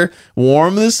baby deer,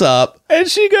 warm this up. And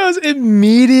she goes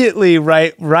immediately,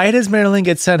 right as Marilyn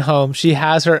gets sent home, she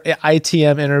has her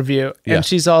ITM interview. And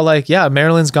she's all like, yeah,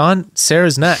 Marilyn's gone.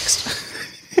 Sarah's next.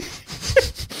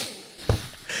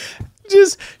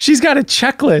 She's got a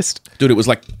checklist. Dude, it was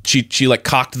like she like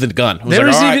cocked the gun. It was like,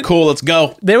 all right, cool, let's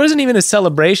go. There wasn't even a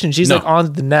celebration. She's like, on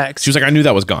to the next. She was like, I knew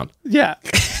that was gone. Yeah.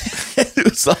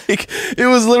 it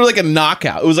was literally like a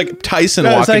knockout. It was like Tyson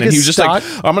walking in. He was just like,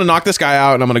 I'm going to knock this guy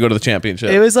out and I'm going to go to the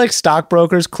championship. It was like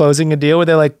stockbrokers closing a deal where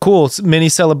they're like, cool, mini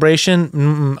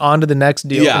celebration, on to the next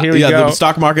deal. Yeah, Here we go. The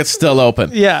stock market's still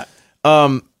open. Yeah.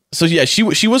 So yeah, she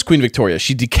was Queen Victoria.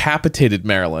 She decapitated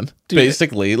Marilyn,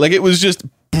 basically. Like, it was just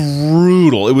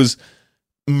brutal. It was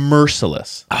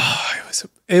merciless. Oh,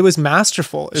 it was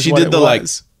masterful. She did the like,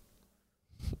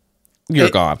 you're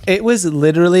gone. It was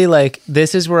literally like,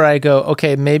 this is where I go,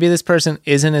 okay, maybe this person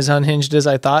isn't as unhinged as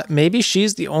I thought. Maybe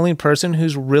she's the only person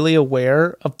who's really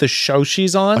aware of the show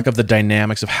she's on. Like, of the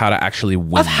dynamics of how to actually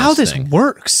win. Of how this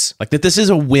works. Like, that this is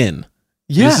a win.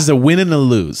 Yeah. This is a win and a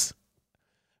lose.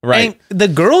 Right. And the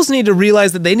girls need to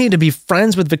realize that they need to be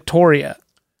friends with Victoria.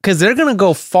 Because they're gonna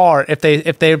go far if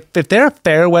they're a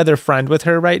fair weather friend with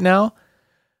her right now.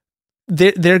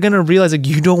 They're gonna realize like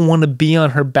you don't want to be on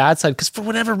her bad side because for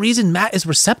whatever reason Matt is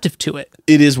receptive to it.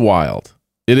 It is wild.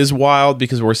 It is wild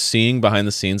because we're seeing behind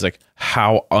the scenes like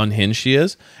how unhinged she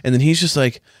is, and then he's just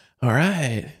like, "All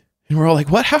right," and we're all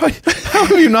like, "What? How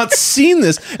have you not seen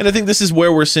this?" And I think this is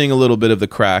where we're seeing a little bit of the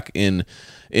crack in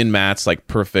Matt's like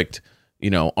perfect,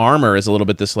 armor is a little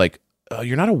bit this like.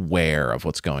 You're not aware of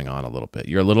what's going on a little bit.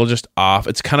 You're a little just off.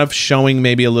 It's kind of showing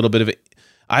maybe a little bit of it.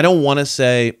 I don't want to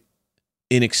say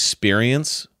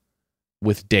inexperience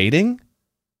with dating,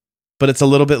 but it's a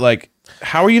little bit like,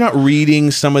 how are you not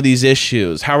reading some of these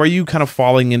issues? How are you kind of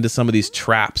falling into some of these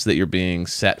traps that you're being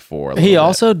set for? He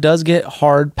also does get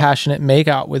hard, passionate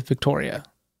makeout with Victoria.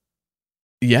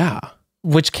 Yeah.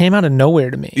 Which came out of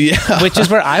nowhere to me. Yeah. Which is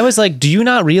where I was like, do you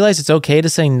not realize it's okay to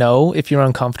say no if you're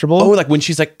uncomfortable? Oh, like when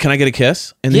she's like, can I get a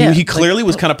kiss? And then he clearly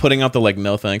was kind of putting out the like,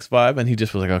 no thanks vibe. And he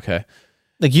just was like, okay.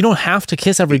 Like, you don't have to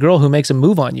kiss every girl who makes a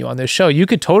move on you on this show. You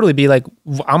could totally be like,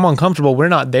 I'm uncomfortable. We're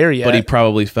not there yet. But he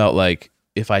probably felt like,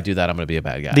 if I do that, I'm going to be a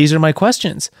bad guy. These are my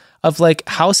questions of like,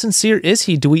 how sincere is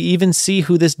he? Do we even see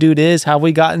who this dude is? Have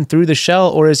we gotten through the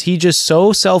shell? Or is he just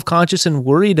so self-conscious and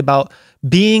worried about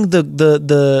being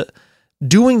the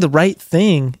doing the right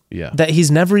thing that he's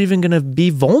never even going to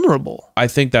be vulnerable? I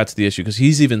think that's the issue because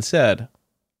he's even said,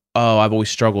 oh, I've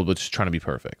always struggled with just trying to be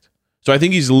perfect. So I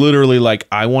think he's literally like,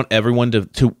 I want everyone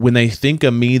to when they think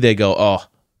of me, they go, oh,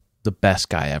 the best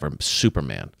guy ever,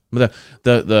 Superman,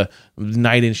 the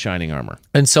knight in shining armor.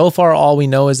 And so far, all we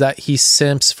know is that he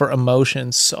simps for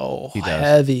emotion so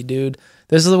heavy, dude.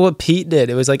 This is what Pete did.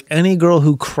 It was like any girl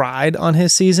who cried on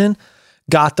his season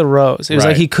got the rose. It was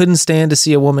like he couldn't stand to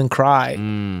see a woman cry.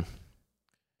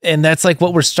 And that's like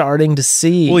what we're starting to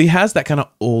see. Well, he has that kind of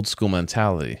old school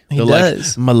mentality. He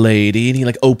does. Like, milady, and he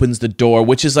like opens the door,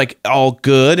 which is like all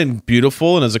good and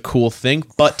beautiful and is a cool thing,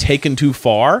 but taken too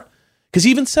far. Because he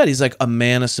even said, he's like, a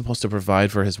man is supposed to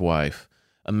provide for his wife.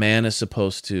 A man is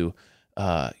supposed to,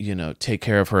 take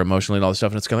care of her emotionally and all this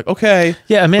stuff. And it's kind of like, okay.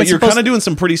 Yeah, but you're kind of doing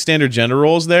some pretty standard gender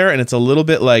roles there. And it's a little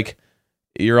bit like,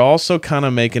 you're also kind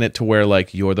of making it to where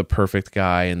like you're the perfect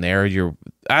guy and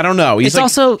I don't know. He's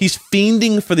he's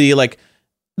fiending for the like,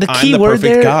 the key word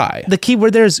there, guy. The key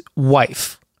word there is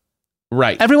wife.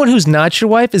 Right. Everyone who's not your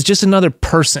wife is just another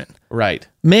person. Right.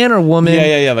 Man or woman.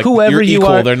 Yeah. Like, whoever you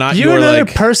are. They're not you're another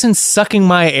person sucking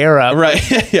my air up.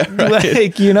 Right. Yeah. Right.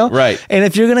 Like, Right. And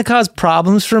if you're going to cause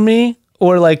problems for me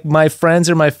or like my friends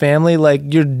or my family, like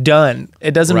you're done.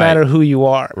 It doesn't matter who you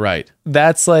are. Right.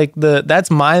 That's like that's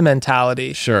my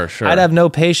mentality. Sure. I'd have no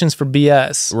patience for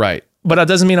BS. Right. But that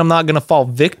doesn't mean I'm not going to fall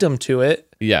victim to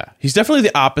it. Yeah. He's definitely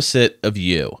the opposite of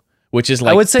you, which is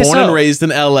like I would say born and raised in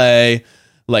LA,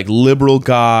 like liberal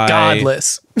guy.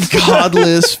 Godless,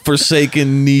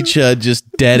 forsaken Nietzsche,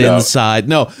 just dead inside.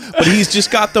 No, but he's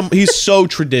just got he's so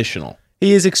traditional.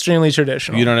 He is extremely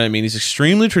traditional. You know what I mean? He's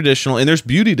extremely traditional, and there's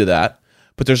beauty to that.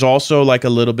 But there's also like a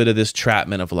little bit of this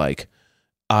trapment of like,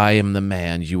 I am the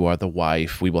man, you are the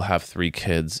wife. We will have 3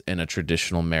 kids in a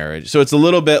traditional marriage. So it's a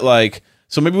little bit like,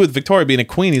 so maybe with Victoria being a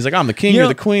queen, he's like, I'm the king, you're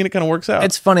the queen. It kind of works out.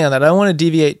 It's funny on that. I don't want to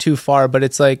deviate too far, but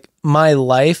it's like my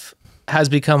life has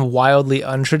become wildly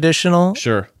untraditional.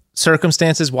 Sure.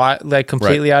 Circumstances like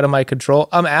completely out of my control.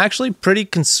 I'm actually pretty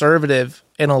conservative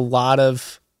in a lot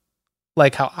of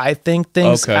like how I think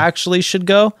things actually should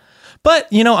go. But,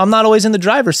 I'm not always in the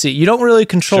driver's seat. You don't really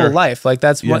control life. Like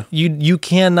that's what you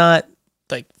cannot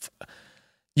like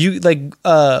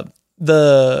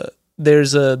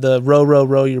there's the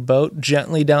row your boat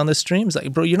gently down the streams.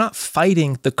 Like, bro, you're not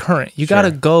fighting the current. You got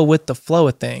to go with the flow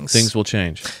of things. Things will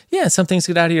change. Yeah. Some things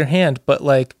get out of your hand, but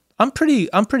like, I'm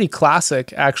pretty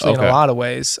classic actually in a lot of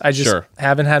ways. I just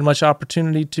haven't had much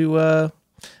opportunity to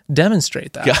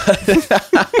demonstrate that.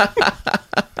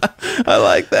 I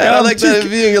like that. I like that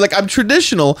view. You're like, I'm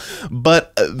traditional,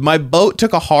 but my boat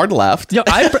took a hard left.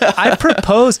 I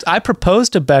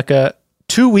proposed to Becca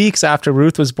 2 weeks after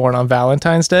Ruth was born on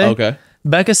Valentine's Day. Okay.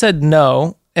 Becca said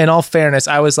no. In all fairness,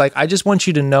 I was like, I just want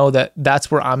you to know that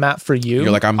that's where I'm at for you.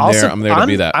 You're like, I'm there to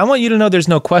be that. I want you to know there's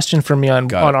no question for me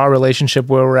on our relationship,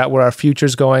 where we're at, where our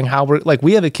future's going, how we're like,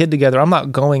 we have a kid together. I'm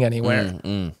not going anywhere.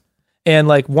 And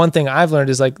like one thing I've learned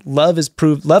is like love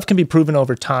can be proven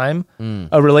over time.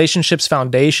 A relationship's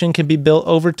foundation can be built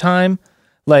over time.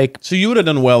 Like, so you would have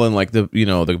done well in like the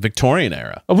Victorian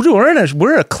era.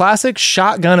 We're a classic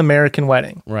shotgun American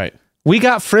wedding. Right. We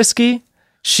got frisky.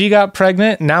 She got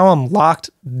pregnant. Now I'm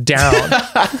locked down.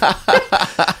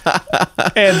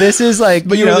 And this is like,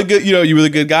 but you were the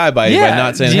good guy by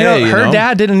not saying, hey, her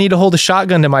dad didn't need to hold a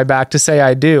shotgun to my back to say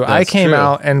I do. I came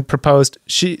out and proposed.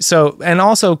 And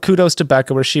also kudos to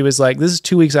Becca, where she was like, this is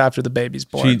 2 weeks after the baby's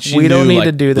born. We don't need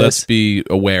to do this. Let's be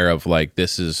aware of like,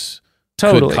 this is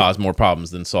could cause more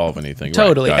problems than solve anything.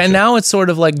 Totally. Right, gotcha. And now it's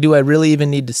sort of like, do I really even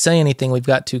need to say anything? We've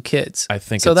got 2 kids. I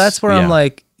think so. That's where I'm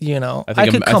like,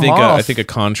 I think a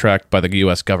contract by the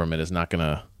U.S. government is not going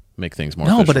to make things more.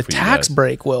 No, but a tax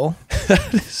break will.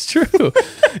 That is true.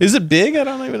 Is it big? I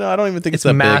don't even know. I don't even think it's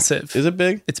that massive. Big. Is it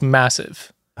big? It's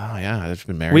massive. Oh yeah, I've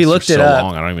been married for so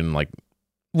long. I don't even like.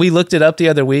 We looked it up the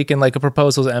other week, and like a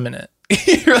proposal's imminent.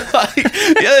 You're like,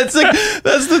 it's like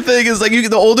that's the thing is like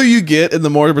the older you get and the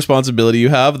more responsibility you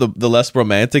have, the less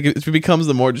romantic it becomes.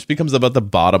 The more it just becomes about the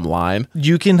bottom line.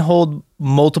 You can hold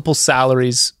multiple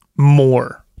salaries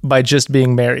more by just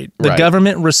being married. The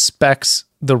government respects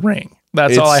the ring.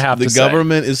 That's all I have to say. The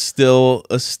government is still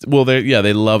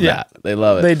they love that. They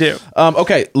love it. They do.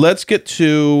 Okay, let's get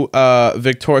to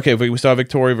Victoria. Okay, we saw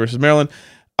Victoria versus Marilyn.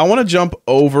 I want to jump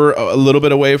over a little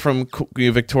bit away from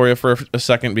Victoria for a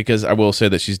second, because I will say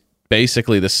that she's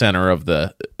basically the center of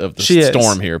the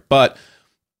storm here. But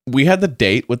we had the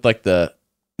date with like the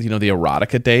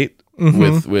erotica date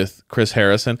with Chris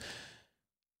Harrison.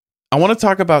 I want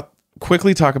to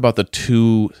quickly talk about the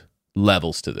 2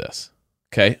 levels to this.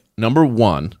 Okay, number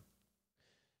 1,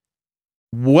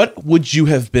 what would you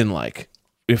have been like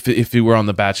if you were on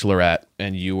The Bachelorette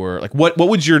and you were like, what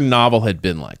would your novel had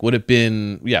been like? Would it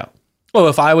been Oh,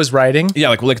 if I was writing? Yeah,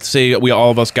 like let's say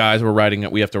all of us guys were writing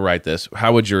it. We have to write this.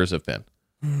 How would yours have been?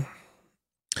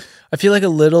 I feel like a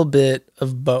little bit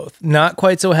of both. Not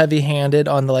quite so heavy-handed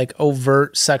on the like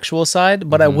overt sexual side,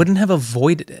 but I wouldn't have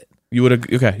avoided it. You would have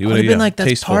been like, that's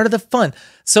tasteful. Part of the fun.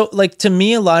 So like to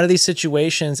me, a lot of these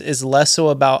situations is less so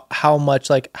about how much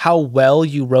like how well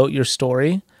you wrote your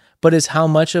story, but is how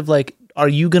much of like, are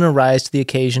you going to rise to the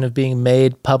occasion of being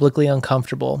made publicly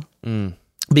uncomfortable?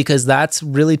 Because that's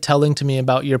really telling to me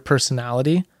about your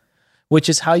personality, which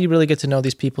is how you really get to know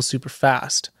these people super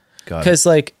fast. Because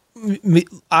like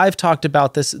I've talked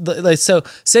about this. Like, so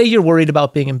say you're worried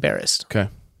about being embarrassed. Okay.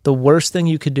 The worst thing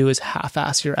you could do is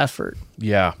half-ass your effort.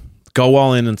 Yeah. Go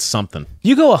all in something.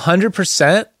 You go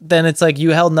 100%, then it's like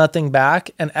you held nothing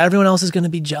back, and everyone else is going to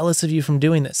be jealous of you from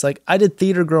doing this. Like I did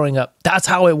theater growing up. That's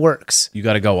how it works. You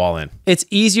got to go all in. It's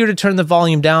easier to turn the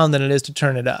volume down than it is to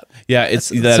turn it up. Yeah,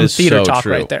 that is theater so talk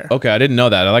true. Right there. Okay, I didn't know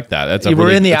that. I like that.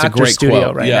 We're in the actor studio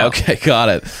quote. right now. Yeah, okay, got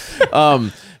it.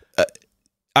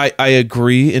 I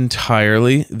agree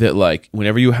entirely that like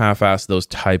whenever you half-ass those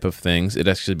type of things, it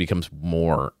actually becomes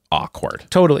more awkward.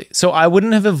 Totally. So I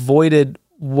wouldn't have avoided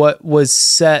what was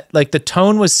set, like the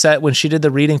tone was set when she did the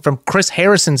reading from Chris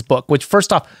Harrison's book, which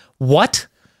first off, what?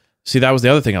 See, that was the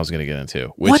other thing I was going to get into,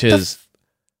 which is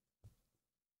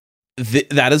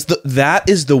that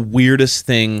is the weirdest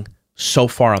thing so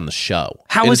far on the show.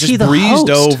 How is he the breezed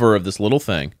host? Over of this little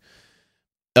thing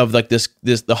of like this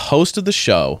the host of the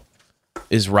show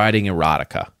is writing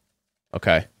erotica.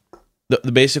 Okay.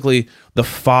 basically the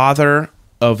father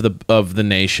of the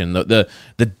nation, the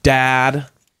dad,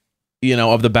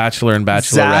 of the Bachelor and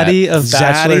Bachelorette,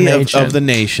 Zaddy of the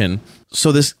nation.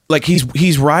 So this, like,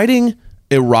 he's writing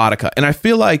erotica, and I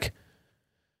feel like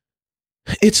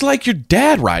it's like your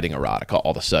dad writing erotica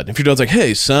all of a sudden. If your dad's like,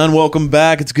 "Hey son, welcome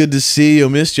back. It's good to see you.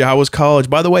 Missed you. How was college?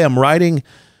 By the way, I'm writing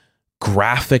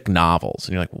graphic novels."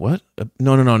 And you're like, "What?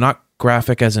 No, not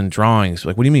graphic as in drawings."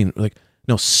 Like, what do you mean? Like,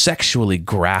 no, sexually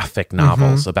graphic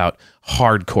novels about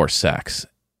hardcore sex.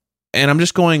 And I'm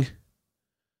just going,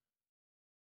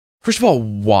 first of all,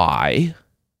 why?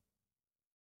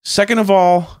 Second of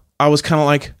all, I was kind of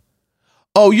like,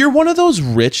 oh, you're one of those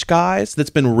rich guys that's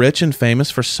been rich and famous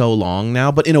for so long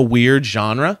now, but in a weird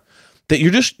genre that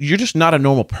you're just not a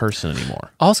normal person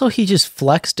anymore. Also, he just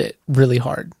flexed it really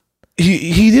hard.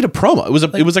 He did a promo.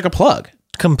 It was like a plug.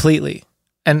 Completely.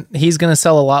 And he's going to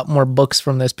sell a lot more books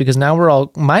from this because now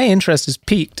my interest is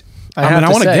piqued. I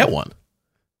want to get one.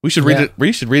 We should read it.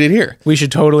 We should read it here. We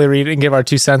should totally read it and give our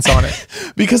 2 cents on it.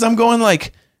 Because I'm going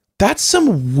like, that's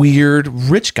some weird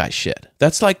rich guy shit.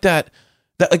 That's like that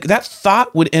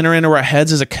thought would enter into our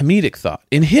heads as a comedic thought.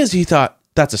 In his, he thought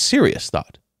that's a serious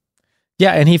thought.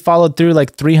 Yeah, and he followed through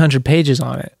like 300 pages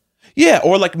on it. Yeah,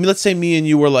 or like, let's say me and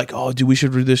you were like, oh, dude, we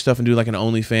should read this stuff and do like an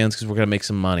OnlyFans because we're going to make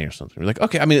some money or something. We're like,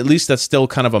 okay, I mean, at least that's still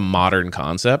kind of a modern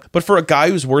concept. But for a guy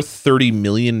who's worth $30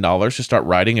 million to start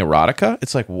writing erotica,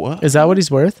 it's like, what? Is that what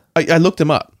he's worth? I looked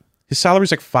him up. His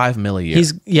salary's like $5 million a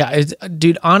year.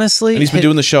 Dude, honestly. And he's been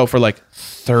doing the show for like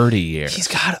 30 years.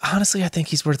 Honestly, I think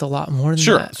he's worth a lot more than that.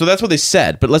 Sure. So that's what they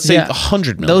said. But let's say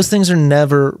 $100 million. Those things are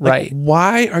never right.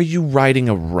 Why are you writing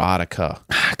erotica?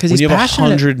 Because he's you have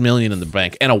passionate. $100 million in the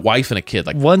bank and a wife and a kid.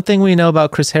 Like, one thing we know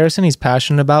about Chris Harrison, he's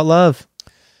passionate about love.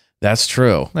 That's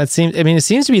true. It seems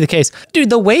to be the case. Dude,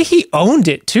 the way he owned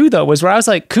it too, though, was where I was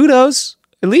like, kudos.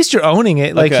 At least you're owning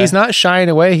it. Like, he's not shying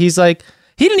away. He's like,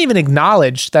 he didn't even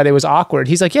acknowledge that it was awkward.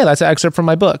 He's like, yeah, that's an excerpt from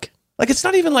my book. Like, it's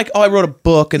not even like, oh, I wrote a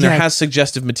book and there has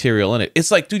suggestive material in it. It's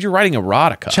like, dude, you're writing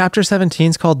erotica. Chapter 17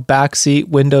 is called Backseat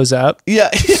Windows Up. Yeah,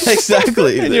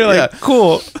 exactly. And you're like,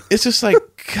 cool. It's just like,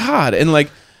 God. And like,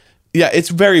 yeah, it's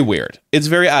very weird. It's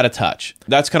very out of touch.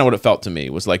 That's kind of what it felt to me,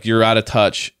 was like, you're out of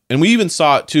touch. And we even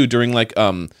saw it too during like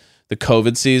the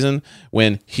COVID season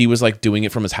when he was like doing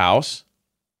it from his house.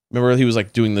 Remember, he was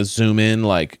like doing the Zoom in,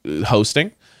 like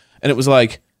hosting. And it was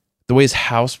like, the way his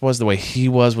house was, the way he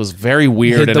was very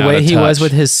weird. The way he was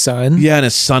with his son. Yeah, and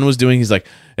his son was doing, he's like,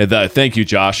 thank you,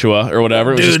 Joshua, or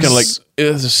whatever. It was just kind of like,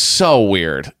 it was so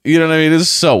weird. You know what I mean? It was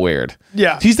so weird.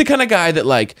 Yeah. He's the kind of guy that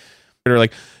like, or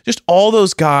like, just all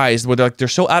those guys where they're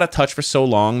so out of touch for so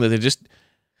long that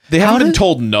they haven't been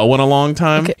told no in a long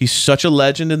time. Okay. He's such a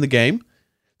legend in the game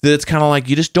that it's kind of like,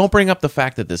 you just don't bring up the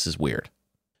fact that this is weird.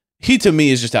 He, to me,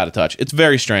 is just out of touch. It's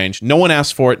very strange. No one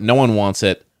asked for it. No one wants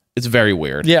it. It's very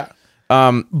weird. Yeah.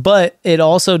 But it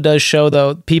also does show,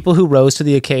 though, people who rose to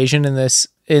the occasion in this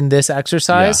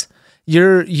exercise,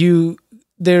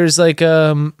 there's like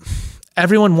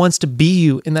everyone wants to be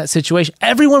you in that situation.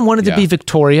 Everyone wanted to be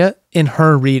Victoria in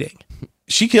her reading.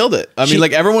 She killed it. I mean,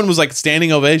 like, everyone was like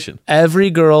standing ovation. Every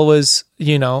girl was,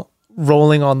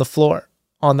 rolling on the floor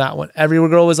on that one. Every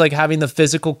girl was like having the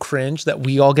physical cringe that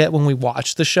we all get when we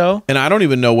watch the show. And I don't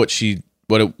even know what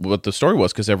the story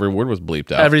was, because every word was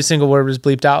bleeped out. Every single word was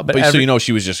bleeped out. But so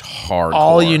she was just hardcore.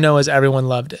 All you know is everyone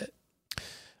loved it.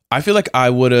 I feel like I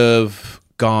would have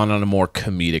gone on a more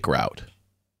comedic route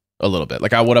a little bit.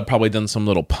 Like, I would have probably done some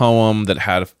little poem that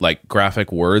had like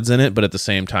graphic words in it, but at the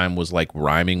same time was like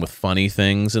rhyming with funny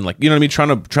things and like, you know what I mean?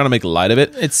 Trying to make light of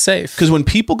it. It's safe. Because when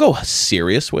people go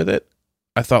serious with it,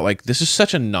 I thought like, this is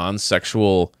such a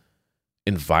non-sexual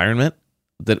environment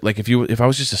that like, if I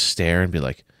was just to stare and be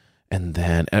like, and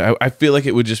then I feel like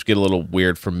it would just get a little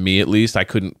weird for me, at least. I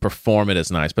couldn't perform it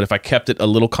as nice. But if I kept it a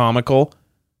little comical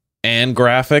and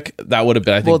graphic, that would have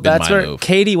been, I think, been my move. Well, that's where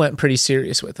Katie went pretty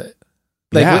serious with it.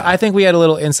 Like, I think we had a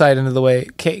little insight into the way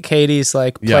Katie's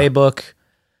like playbook,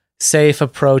 safe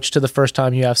approach to the first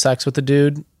time you have sex with a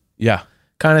dude. Yeah.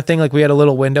 Kind of thing. Like, we had a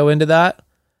little window into that.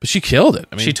 But she killed it.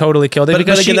 I mean, she totally killed it. But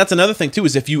again, that's another thing too,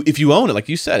 is if you own it, like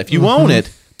you said, if you own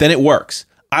it, then it works.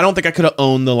 I don't think I could have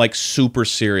owned the like super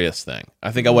serious thing.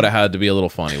 I think I would have had to be a little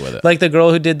funny with it. Like the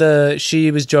girl who did she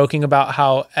was joking about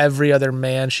how every other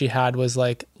man she had was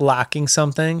like lacking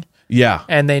something. Yeah.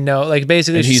 And they know, like,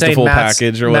 basically he's the full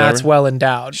package or whatever. Matt's well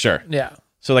endowed. Sure. Yeah.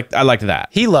 So like, I liked that.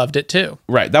 He loved it too.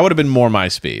 Right. That would have been more my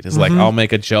speed. It's like, I'll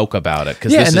make a joke about it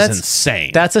because this is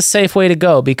insane. That's a safe way to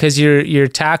go, because you're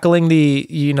tackling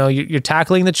you're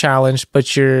tackling the challenge,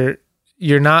 but you're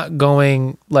not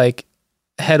going like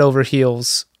head over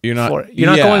heels. You're not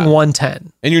going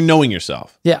 110. And you're knowing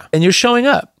yourself. Yeah. And you're showing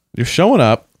up. You're showing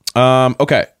up.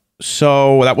 Okay.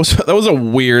 So that was a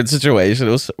weird situation.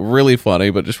 It was really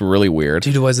funny, but just really weird.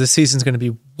 Dude, it was. This season's going to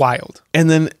be wild. And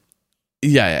then,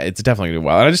 yeah, it's definitely going to be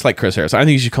wild. I just like Chris Harris. I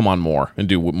think he should come on more and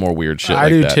do more weird shit. I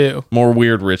do too. More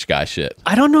weird rich guy shit.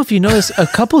 I don't know if you noticed, a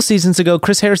couple seasons ago,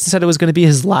 Chris Harrison said it was going to be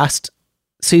his last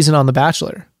season on The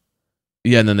Bachelor.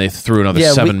 Yeah, and then they threw another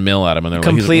 $7 million at him, and they're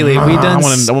completely. Like, we done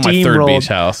I want my third beach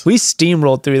house. We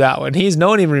steamrolled through that one. No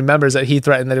one even remembers that he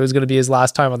threatened that it was going to be his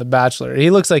last time on The Bachelor.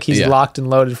 He looks like he's locked and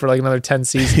loaded for like another 10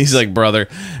 seasons. He's like, brother,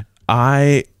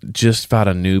 I just found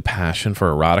a new passion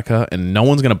for erotica, and no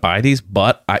one's going to buy these,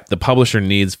 but the publisher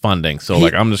needs funding, so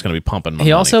I'm just going to be pumping money.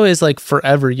 He also is like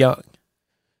forever young.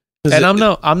 And I'm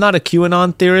not a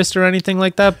QAnon theorist or anything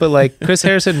like that, but like Chris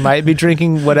Harrison might be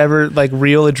drinking whatever like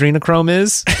real adrenochrome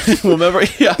is. Remember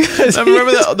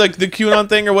the QAnon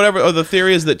thing or whatever, or the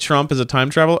theory is that Trump is a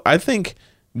time traveler. I think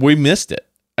we missed it.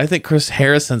 I think Chris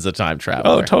Harrison's a time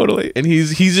traveler. Oh, totally. And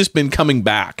he's just been coming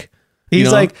back.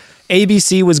 He's like,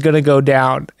 ABC was going to go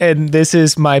down, and this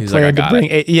is my plan to bring.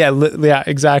 Yeah,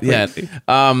 exactly. Yeah.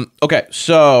 Okay,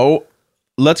 so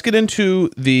let's get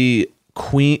into the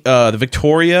the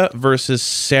Victoria versus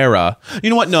Sarah. You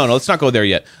know what? No, let's not go there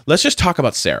yet. Let's just talk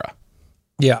about Sarah.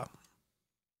 Yeah.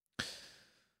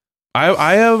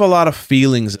 I have a lot of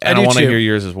feelings, and I want to hear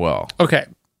yours as well. Okay.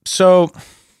 So,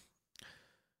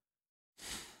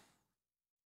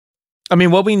 I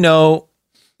mean, what we know.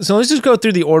 So let's just go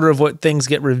through the order of what things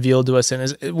get revealed to us in.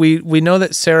 Is we know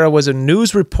that Sarah was a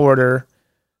news reporter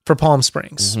for Palm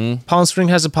Springs. Mm-hmm. Palm Springs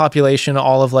has a population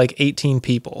all of like 18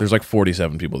 people. There's like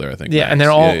 47 people there, I think. Yeah, max. And they're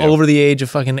all over the age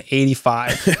of fucking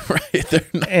 85. Right.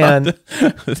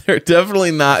 They're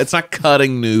definitely not. It's not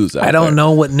cutting news. I don't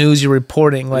know what news you're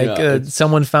reporting. Like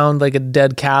someone found like a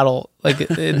dead cattle, like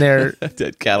in their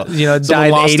dead cattle.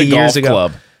 Died 80 years ago.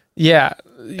 Club. Yeah.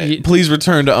 Please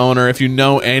return to owner if you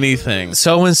know anything.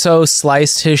 So and so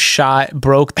sliced his shot,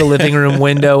 broke the living room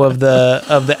window of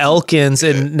the Elkins,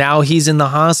 and now he's in the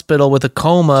hospital with a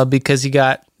coma because he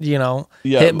got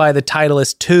hit by the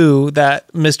Titleist 2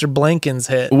 that Mr. Blankins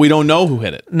hit. We don't know who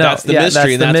hit it. No, that's the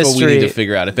mystery, and that's what we need to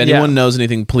figure out. If anyone knows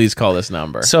anything, please call this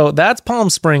number. So that's Palm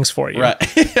Springs for you, right?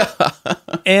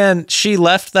 And she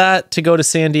left that to go to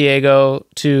San Diego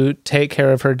to take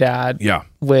care of her dad. Yeah,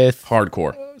 with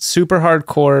hardcore. Super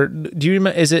hardcore. Do you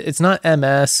remember? It's not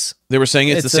MS. They were saying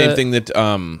it's the same thing that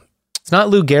it's not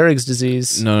Lou Gehrig's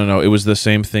disease. No. It was the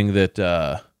same thing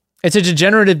that it's a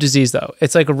degenerative disease though.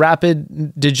 It's like a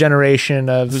rapid degeneration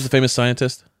of. Who's the famous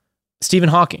scientist? Stephen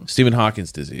Hawking. Stephen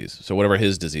Hawking's disease. So whatever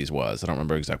his disease was, I don't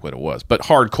remember exactly what it was, but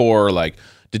hardcore, like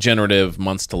degenerative,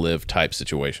 months to live type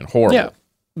situation. Horrible. Yeah,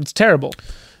 it's terrible.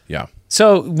 Yeah.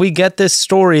 So we get this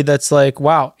story that's like,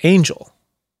 wow, angel.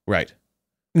 Right.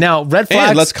 Now, red flags.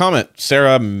 And let's comment.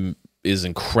 Sarah is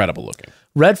incredible looking.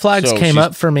 Red flags came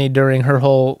up for me during her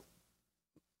whole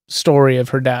story of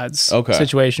her dad's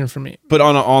situation for me. But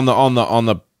on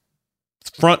the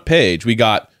front page, we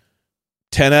got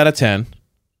 10 out of 10.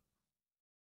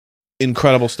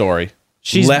 Incredible story.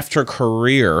 She left her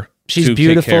career. She's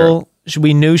beautiful.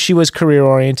 We knew she was career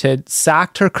oriented.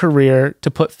 Sacked her career to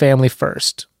put family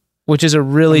first, which is a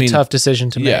really tough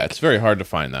decision to make. Yeah, it's very hard to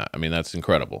find that. I mean, that's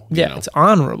incredible. It's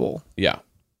honorable. Yeah.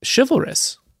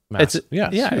 Chivalrous. Massive.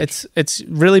 It's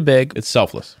really big. It's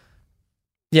selfless.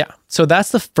 Yeah. So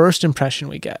that's the first impression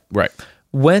we get. Right.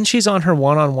 When she's on her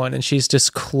one-on-one and she's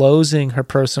disclosing her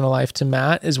personal life to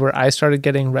Matt is where I started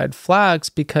getting red flags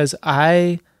because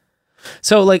I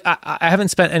haven't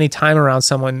spent any time around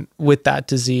someone with that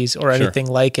disease or anything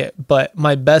like it, but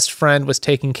my best friend was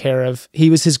taking care of, he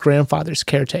was his grandfather's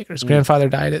caretaker. His grandfather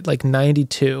died at like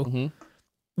 92.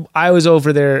 Mm-hmm. I was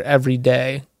over there every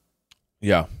day.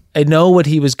 Yeah. I know what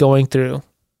he was going through,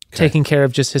 taking care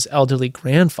of just his elderly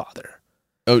grandfather.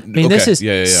 Oh, I mean, this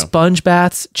is sponge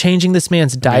baths, changing this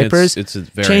man's diapers, it's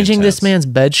very changing intense. this man's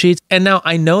bed sheets. And now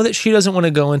I know that she doesn't want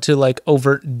to go into like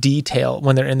overt detail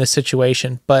when they're in this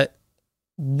situation, but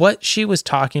what she was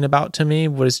talking about to me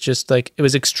was just like, it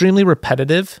was extremely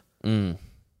repetitive. And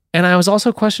I was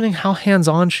also questioning how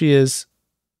hands-on she is.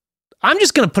 I'm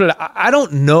just going to put it, I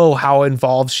don't know how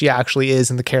involved she actually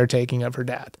is in the caretaking of her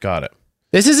dad. Got it.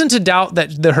 This isn't to doubt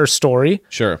her story.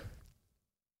 Sure.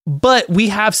 But we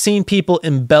have seen people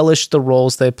embellish the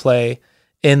roles they play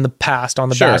in the past on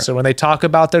The Bachelor. When they talk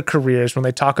about their careers, when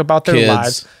they talk about their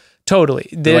lives. Totally.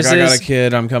 Like, I got a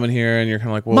kid, I'm coming here, and you're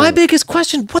kind of like, well. My biggest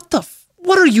question,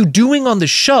 what are you doing on the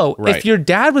show? Right. If your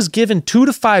dad was given 2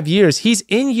 to 5 years, he's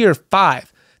in year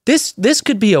 5. This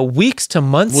could be a weeks to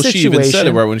months situation. She even said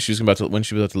it when she was about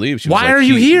to leave. Why are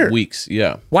you here? Weeks,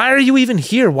 yeah. Why are you even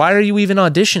here? Why are you even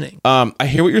auditioning? I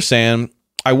hear what you're saying.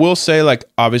 I will say, like,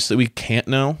 obviously we can't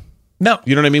know. No.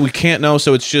 You know what I mean? We can't know,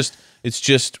 so it's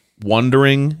just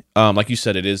wondering. Like you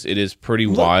said, it is pretty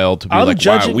wild to be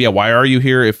like, why are you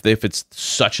here if it's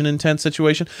such an intense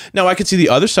situation? Now, I could see the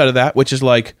other side of that, which is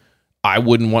like, I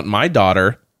wouldn't want my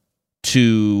daughter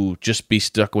to just be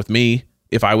stuck with me.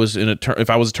 If I was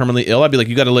terminally ill, I'd be like,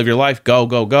 you got to live your life. Go,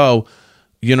 go, go.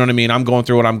 You know what I mean? I'm going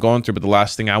through what I'm going through, but the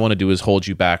last thing I want to do is hold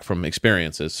you back from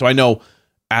experiences. So I know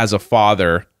as a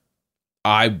father,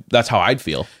 that's how I'd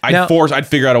feel. I'd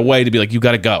figure out a way to be like, you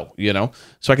got to go, you know?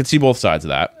 So I can see both sides of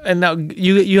that. And now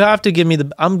you have to give me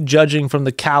I'm judging from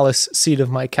the callous seat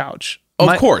of my couch.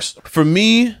 Of course. For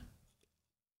me,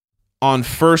 on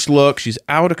first look, she's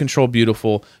out of control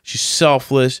beautiful. She's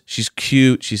selfless. She's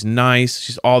cute. She's nice.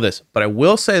 She's all this. But I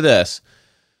will say this.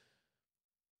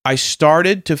 I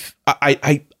started to,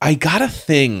 I got a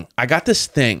thing. I got this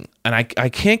thing, and I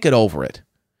can't get over it.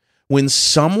 When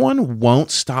someone won't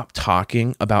stop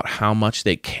talking about how much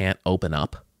they can't open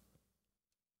up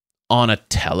on a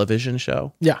television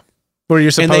show. Yeah. Where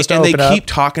you're supposed to open up. And they keep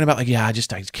talking about like, yeah, I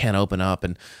just can't open up.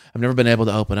 And I've never been able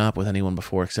to open up with anyone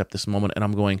before except this moment. And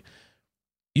I'm going,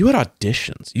 you had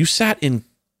auditions. You sat in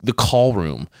the call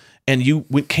room and you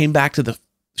came back to the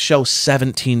show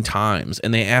 17 times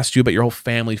and they asked you about your whole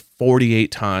family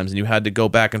 48 times and you had to go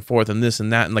back and forth and this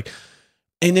and that.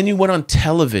 And then you went on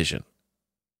television.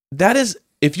 That is,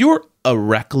 if you're a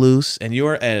recluse and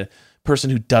you're a person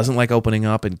who doesn't like opening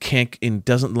up and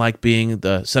doesn't like being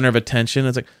the center of attention,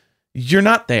 it's like, you're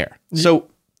not there. So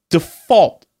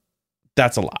default,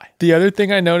 that's a lie. The other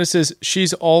thing I notice is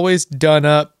she's always done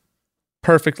up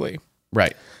perfectly.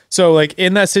 Right. So like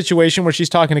in that situation where she's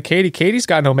talking to Katie, Katie's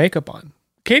got no makeup on.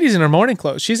 Katie's in her morning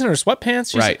clothes. She's in her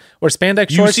sweatpants. Right. Or spandex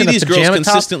shorts. You see these girls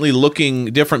consistently top. looking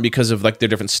different because of like their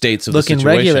different states of looking the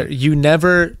situation. Regular. You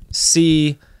never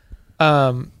see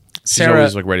Sarah she's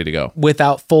always like ready to go.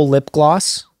 Without full lip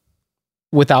gloss,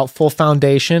 without full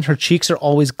foundation. Her cheeks are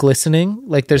always glistening.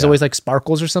 Like there's always like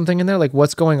sparkles or something in there. Like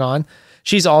what's going on?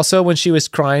 She's also, when she was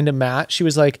crying to Matt, she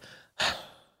was like,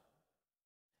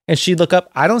 and she'd look up.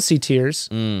 I don't see tears.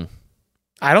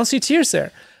 I don't see tears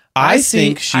there. I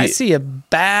see a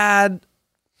bad.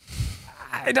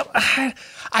 I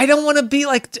don't want to be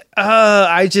like.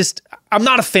 I'm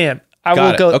not a fan. I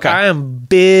will go. Okay. I am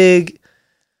big.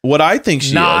 What I think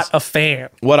she not a fan.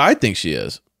 What I think she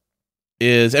is,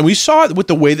 and we saw it with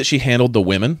the way that she handled the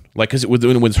women, like because it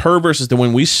was her versus the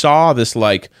when we saw this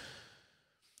like.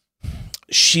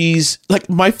 She's like,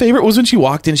 my favorite was when she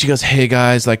walked in. She goes, "Hey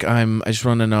guys, like I just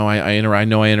want to know I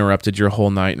know I interrupted your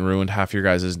whole night and ruined half your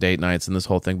guys' date nights and this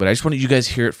whole thing, but I just wanted you guys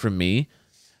to hear it from me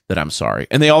that I'm sorry."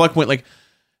 And they all like went like,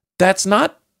 "That's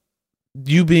not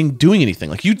you doing anything.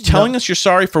 Like you telling us you're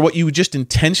sorry for what you just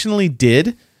intentionally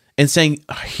did and saying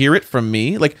hear it from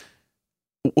me. Like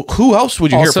who else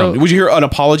would you hear from? Would you hear an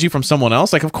apology from someone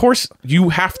else? Like of course you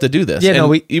have to do this."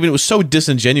 Yeah, even it was so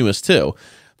disingenuous too.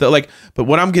 That like, but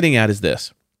what I'm getting at is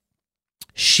this.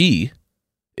 She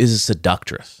is a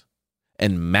seductress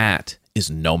and Matt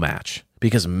is no match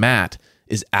because Matt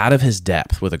is out of his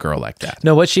depth with a girl like that.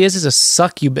 No, what she is a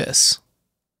succubus.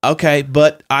 Okay,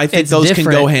 but I think those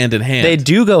different. Can go hand in hand. They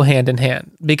do go hand in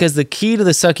hand because the key to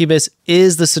the succubus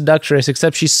is the seductress,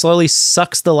 except she slowly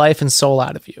sucks the life and soul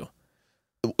out of you.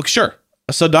 Sure.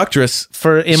 A seductress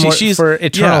for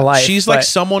eternal life. She's like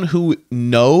someone who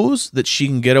knows that she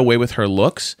can get away with her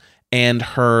looks and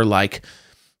her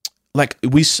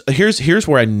here's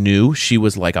where I knew she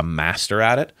was like a master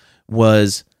at it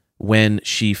was when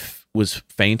she was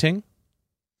fainting,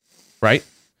 right?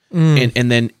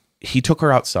 And then he took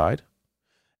her outside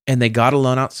and they got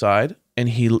alone outside and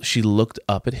she looked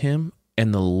up at him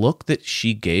and the look that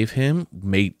she gave him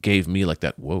gave me like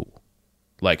that whoa,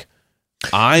 like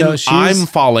I'm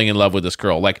falling in love with this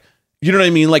girl. Like, you know what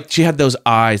I mean? Like she had those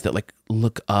eyes that like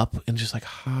look up and just like,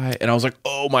 hi. And I was like,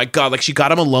 oh my God. Like she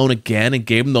got him alone again and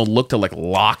gave him the look to like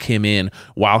lock him in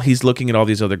while he's looking at all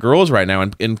these other girls right now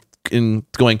and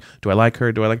going, do I like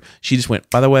her? She just went,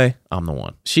 by the way, I'm the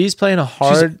one. She's playing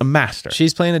she's a master.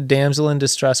 She's playing a damsel in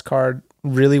distress card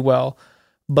really well.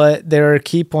 But there are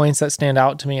key points that stand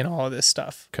out to me in all of this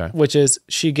stuff. Okay. Which is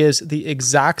she gives the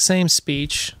exact same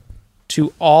speech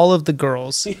to all of the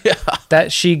girls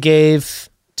that she gave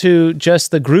to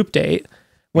just the group date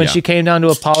when she came down to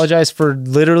apologize for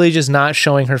literally just not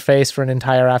showing her face for an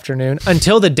entire afternoon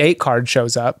until the date card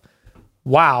shows up.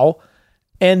 Wow.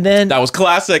 And then that was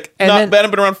classic. Not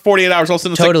been around 48 hours. All of a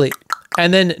sudden totally.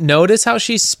 And then notice how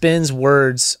she spins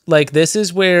words. Like this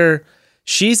is where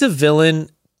she's a villain.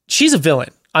 She's a villain.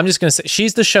 I'm just going to say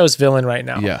she's the show's villain right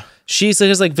now. Yeah. She's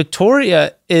like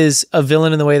Victoria is a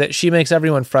villain in the way that she makes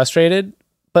everyone frustrated,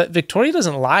 But Victoria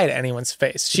doesn't lie to anyone's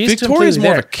face. She's Victoria's completely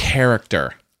more there. of a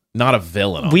character, not a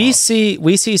villain. We almost.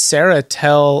 see Sarah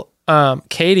tell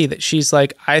Katie that she's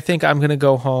like, I think I'm going to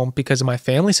go home because of my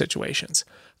family situations.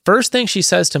 First thing she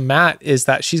says to Matt is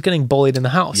that she's getting bullied in the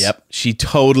house. Yep, she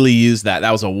totally used that.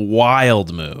 That was a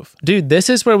wild move. Dude, this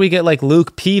is where we get like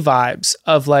Luke P vibes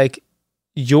of like,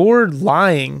 you're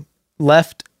lying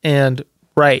left and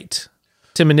right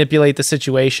to manipulate the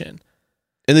situation.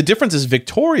 And the difference is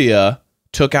Victoria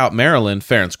took out Marilyn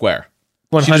fair and square.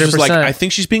 100%. She was just like, I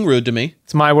think she's being rude to me.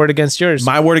 It's my word against yours.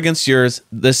 My word against yours.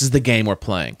 This is the game we're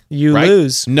playing. You right?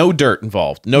 lose. No dirt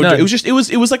involved. No None. dirt.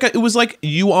 It was like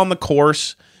you on the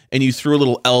course and you threw a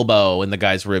little elbow in the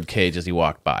guy's rib cage as he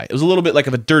walked by. It was a little bit like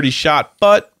of a dirty shot,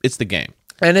 but it's the game.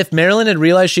 And if Marilyn had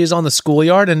realized she's on the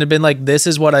schoolyard and had been like, this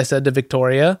is what I said to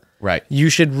Victoria, Right. you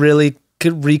should really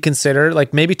reconsider,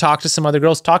 like maybe talk to some other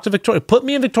girls, talk to Victoria, put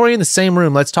me and Victoria in the same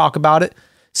room. Let's talk about it.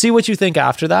 See what you think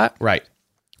after that. Right.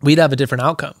 We'd have a different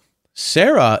outcome.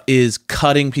 Sarah is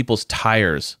cutting people's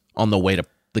tires on the way to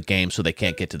the game so they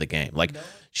can't get to the game. Like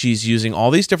she's using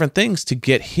all these different things to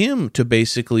get him to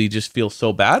basically just feel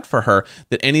so bad for her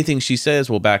that anything she says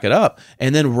will back it up.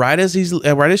 And then right as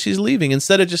she's leaving,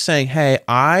 instead of just saying, "Hey,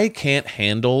 I'm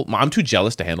too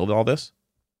jealous to handle all this,"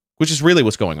 which is really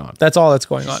what's going on. That's all that's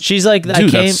going on. She's like,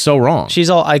 Dude, that's so wrong.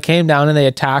 I came down and they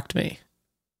attacked me.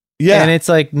 Yeah. And it's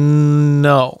like,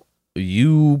 no.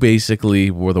 You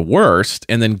basically were the worst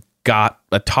and then got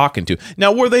a talking to.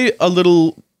 Now, were they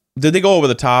did they go over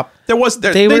the top? They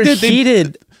were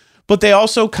heated. But they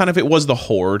also it was the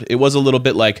horde. It was a little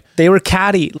bit like. They were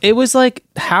catty. It was like,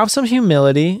 have some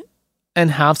humility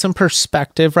and have some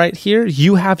perspective right here.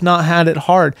 You have not had it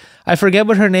hard. I forget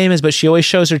what her name is, but she always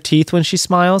shows her teeth when she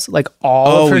smiles, like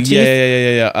all of her teeth.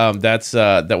 Yeah. That's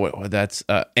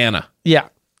Anna. Yeah.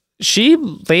 She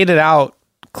laid it out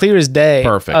clear as day.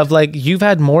 Perfect. Of like, you've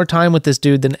had more time with this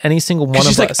dude than any single one of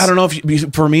She's like, us. I don't know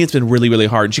for me, it's been really, really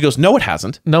hard. And she goes, no, it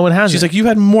hasn't. No one has. She's like, you've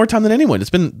had more time than anyone. It's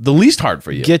been the least hard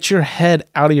for you. Get your head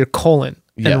out of your colon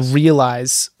and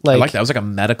realize, I like that. It was like a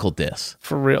medical diss.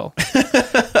 For real.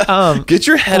 Get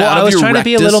your head out of your I was trying to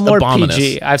be a little more abominus.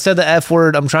 PG. I've said the F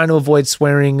word. I'm trying to avoid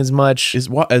swearing as much. Is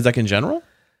like in general?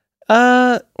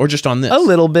 Or just on this? A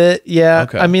little bit, yeah.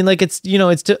 Okay. I mean, like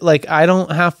like I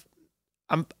don't have.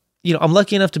 I'm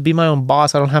lucky enough to be my own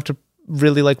boss. I don't have to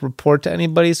really like report to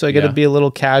anybody, so I got to be a little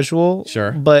casual.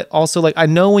 Sure. But also, like, I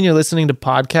know when you're listening to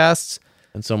podcasts,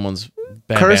 and someone's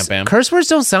bam. Curse words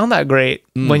don't sound that great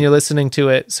when you're listening to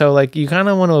it. So like, you kind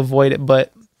of want to avoid it.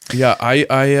 But yeah,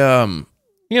 I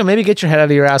maybe get your head out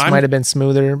of your ass might have been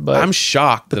smoother. But I'm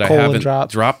shocked that I haven't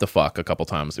dropped the fuck a couple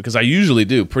times because I usually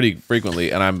do pretty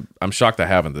frequently, and I'm shocked I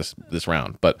haven't this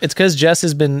round. But it's because Jess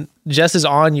is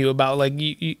on you about like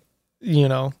you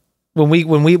know. When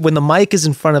the mic is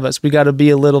in front of us, we got to be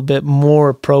a little bit more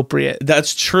appropriate.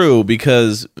 That's true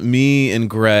because me and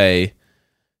Gray,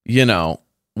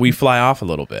 we fly off a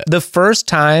little bit. The first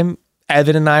time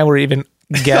Evan and I were even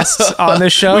guests on the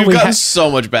show, we've gotten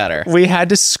so much better. We had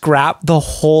to scrap the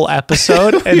whole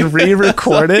episode and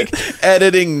re-record it.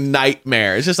 Editing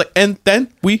nightmare. It's just like, and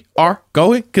then we are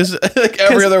going because like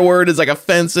every other word is like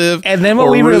offensive. And then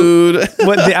rude.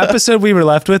 What the episode we were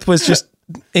left with was just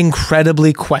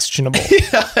incredibly questionable.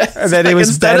 That it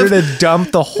was better to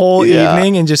dump the whole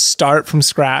evening and just start from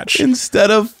scratch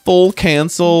instead of full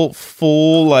cancel,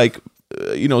 full like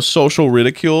social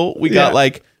ridicule. We got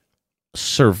like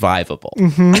survivable,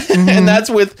 and that's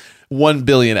with 1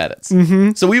 billion edits.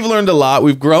 So we've learned a lot.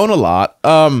 We've grown a lot.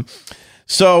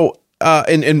 So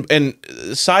and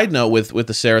side note with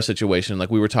the Sarah situation,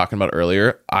 like we were talking about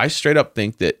earlier, I straight up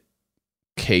think that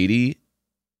Katie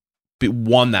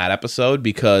won that episode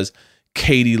because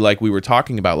Katie, like we were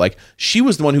talking about, like she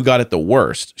was the one who got it the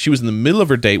worst. She was in the middle of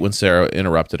her date when Sarah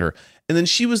interrupted her, and then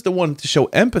she was the one to show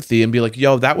empathy and be like,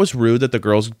 yo, that was rude that the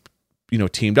girls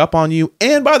teamed up on you.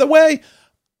 And by the way,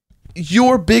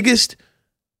 your biggest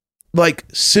like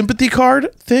sympathy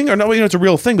card thing, or no, it's a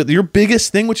real thing, but your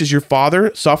biggest thing, which is your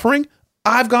father suffering,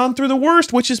 I've gone through the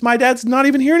worst, which is my dad's not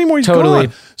even here anymore. He's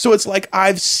gone. So it's like,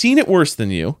 I've seen it worse than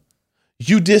you.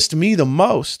 You dissed me the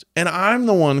most, and I'm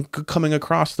the one coming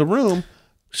across the room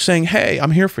saying, hey,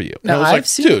 I'm here for you. And now, I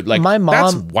was like, dude, like my mom,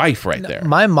 that's wife right there.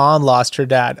 My mom lost her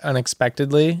dad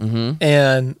unexpectedly.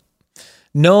 And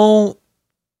no,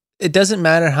 it doesn't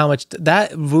matter how much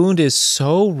that wound is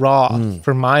so raw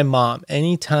for my mom.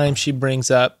 Anytime she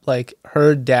brings up like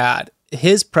her dad,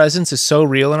 his presence is so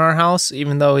real in our house,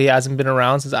 even though he hasn't been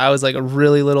around since I was like a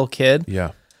really little kid.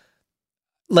 Yeah.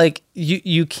 Like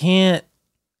you cannot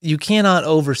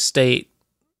overstate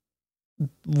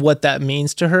what that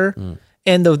means to her.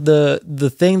 And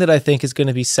the thing that I think is going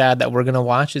to be sad that we're going to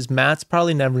watch is Matt's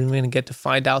probably never even going to get to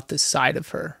find out this side of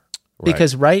her. Right.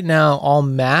 Because right now, all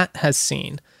Matt has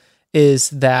seen is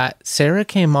that Sarah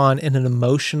came on in an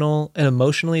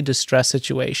emotionally distressed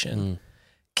situation.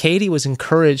 Katie was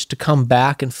encouraged to come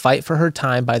back and fight for her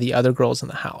time by the other girls in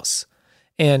the house.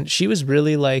 And she was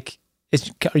really like,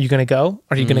 are you going to go?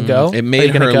 Are you going to go? It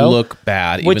made her look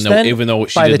bad, Which even though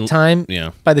she didn't.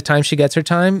 By the time she gets her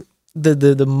time,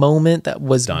 the moment that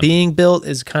was being built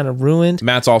is kind of ruined.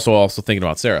 Matt's also thinking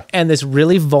about Sarah. And this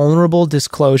really vulnerable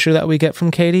disclosure that we get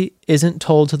from Katie isn't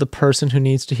told to the person who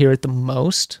needs to hear it the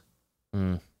most.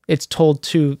 It's told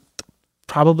to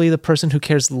probably the person who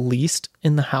cares least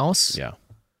in the house. Yeah.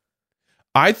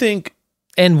 I think...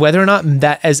 And whether or not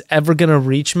that is ever going to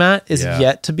reach Matt is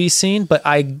yet to be seen, but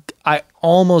I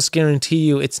almost guarantee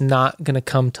you it's not going to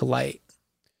come to light.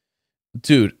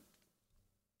 Dude,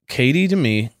 Katie to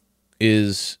me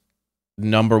is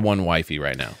number one wifey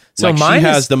right now. So like, mine she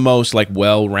has is, the most like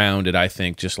well-rounded, I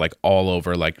think, just like all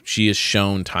over. Like she is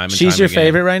shown time and time again. She's your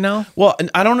favorite right now? Well, and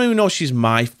I don't even know if she's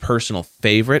my personal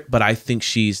favorite, but I think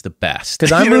she's the best.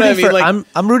 Because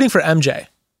I'm rooting for MJ.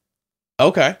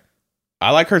 Okay. I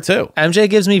like her too. MJ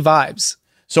gives me vibes.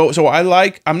 So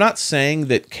I'm not saying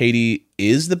that Katie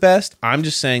is the best. I'm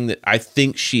just saying that I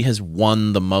think she has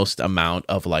won the most amount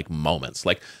of like moments.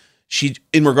 Like she,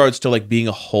 in regards to like being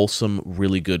a wholesome,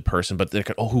 really good person, but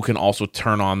who can also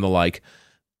turn on the like,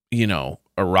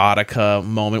 erotica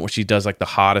moment where she does like the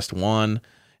hottest one.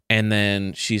 And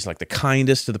then she's like the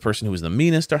kindest to the person who was the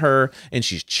meanest to her. And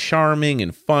she's charming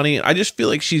and funny. I just feel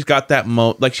like she's got that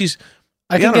like she's...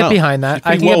 I can get behind that.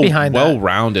 I can get behind that.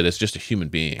 Well-rounded as just a human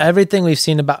being. Everything we've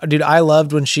seen about... Dude, I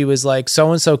loved when she was like,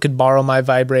 so-and-so could borrow my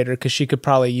vibrator because she could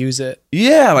probably use it.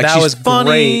 Yeah, like that she's was funny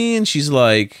great. and she's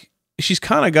like... She's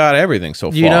kind of got everything so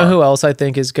far. You know who else I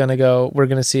think is going to go... We're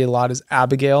going to see a lot is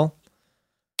Abigail.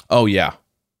 Oh, yeah.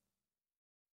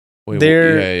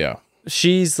 Yeah.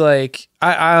 She's like...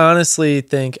 I honestly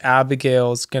think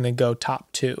Abigail's going to go top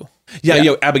 2.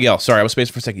 Yeah, Abigail. Sorry, I was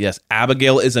spacing for a second. Yes,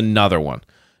 Abigail is another one.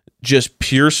 Just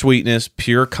pure sweetness,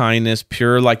 pure kindness,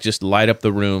 pure like just light up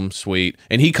the room, sweet.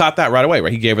 And he caught that right away,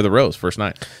 right? He gave her the rose first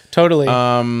night. Totally.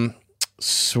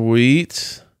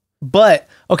 Sweet. But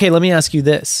okay, let me ask you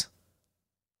this: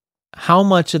 how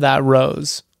much of that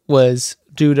rose was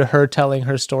due to her telling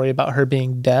her story about her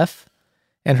being deaf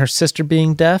and her sister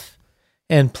being deaf,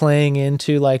 and playing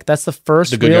into like that's the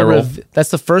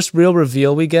first real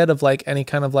reveal we get of like any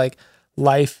kind of like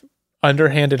life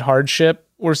underhanded hardship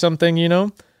or something,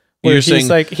 Where he's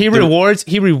like he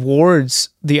rewards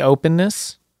the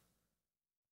openness.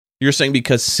 You're saying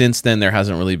because since then there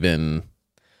hasn't really been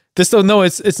this though. No,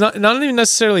 it's not even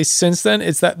necessarily since then.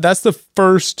 It's that's the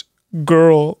first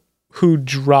girl who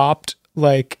dropped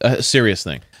like a serious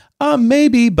thing.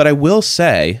 Maybe, but I will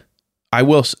say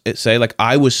like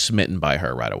I was smitten by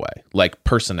her right away, like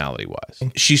personality wise.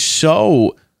 She's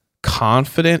so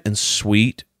confident and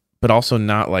sweet, but also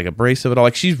not like abrasive at all.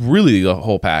 Like she's really the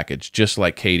whole package, just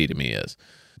like Katie to me is.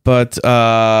 But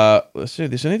let's see,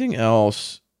 there's anything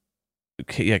else?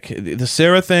 Okay, yeah, the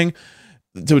Sarah thing.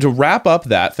 To wrap up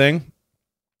that thing.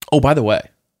 Oh, by the way,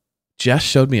 Jess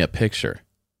showed me a picture.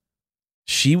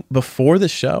 Before the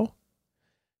show,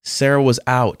 Sarah was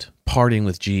out partying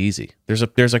with G-Eazy.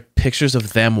 There's like pictures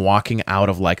of them walking out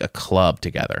of like a club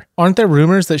together. Aren't there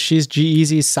rumors that she's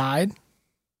G-Eazy's side?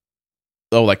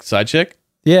 Oh, like side chick?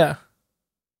 Yeah.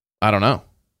 I don't know.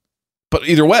 But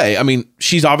either way, I mean,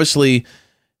 she's obviously,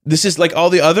 this is like all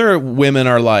the other women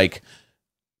are like,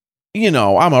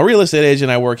 I'm a real estate agent.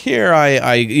 I work here.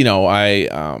 And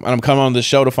I'm coming on the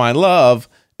show to find love.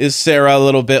 Is Sarah a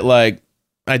little bit like,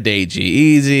 I date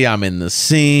G-Eazy. I'm in the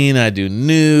scene. I do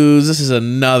news. This is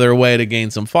another way to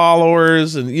gain some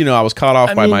followers. And, I was caught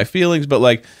off by my feelings, but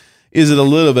like, is it a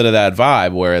little bit of that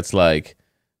vibe where it's like,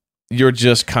 you're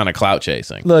just kind of clout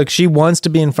chasing? Look, she wants to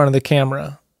be in front of the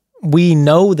camera. We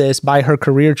know this by her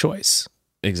career choice.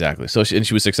 Exactly. So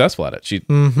she was successful at it.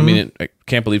 I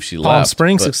can't believe she left. Palm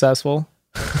Springs successful.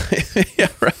 Yeah,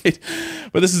 right.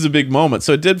 But this is a big moment.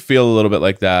 So it did feel a little bit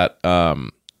like that.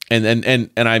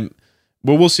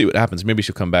 We'll see what happens. Maybe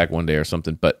she'll come back one day or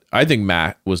something. But I think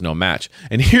Matt was no match.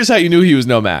 And here's how you knew he was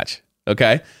no match.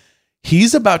 Okay.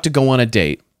 He's about to go on a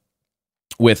date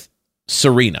with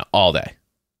Serena all day.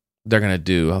 They're going to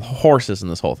do horses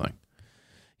and this whole thing.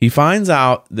 He finds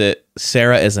out that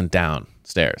Sarah isn't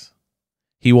downstairs.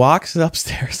 He walks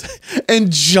upstairs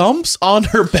and jumps on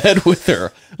her bed with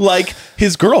her like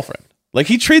his girlfriend. Like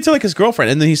he treats her like his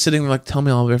girlfriend. And then he's sitting there like, tell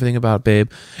me everything about it,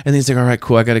 babe. And then he's like, all right,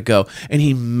 cool, I got to go. And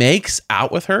he makes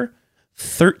out with her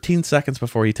 13 seconds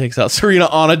before he takes out Serena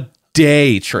on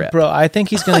day trip. Bro, I think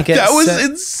he's gonna get. That was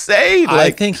insane.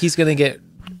 I think he's gonna get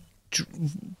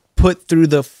put through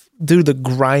the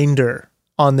grinder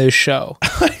on this show.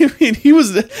 I mean, he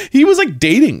was like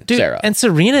dating Sarah. And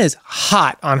Serena is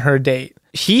hot on her date.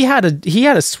 He had a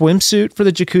swimsuit for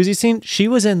the jacuzzi scene. She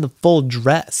was in the full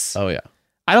dress. Oh yeah.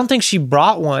 I don't think she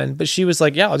brought one, but she was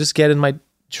like, "Yeah, I'll just get in my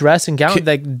dress and gown,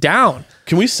 down."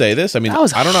 Can we say this? I mean, I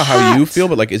don't know how you feel,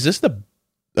 but like,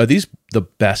 are these the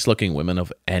best looking women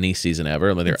of any season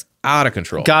ever? I mean, they're out of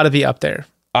control. Got to be up there.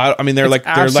 I mean, they're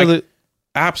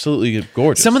absolutely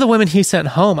gorgeous. Some of the women he sent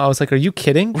home, I was like, "Are you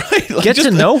kidding?" Right, like get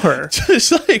to know her.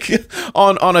 Just like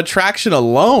on attraction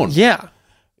alone. Yeah.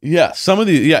 Yeah, some of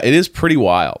these, it is pretty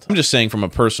wild. I'm just saying from a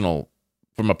personal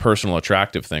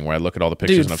attractive thing where I look at all the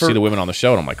pictures and I see the women on the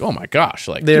show and I'm like, oh my gosh,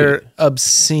 like they're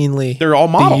obscenely, they're all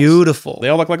models, beautiful. They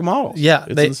all look like models. Yeah,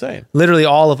 it's insane. Literally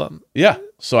all of them. Yeah,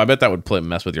 so I bet that would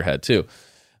mess with your head too.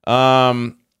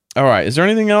 All right, is there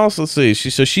anything else? Let's see.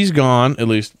 She's gone at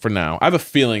least for now. I have a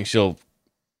feeling she'll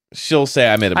say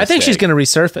I made a mistake. I think she's going to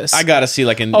resurface. I got to see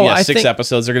like in 6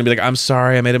 episodes they're going to be like, I'm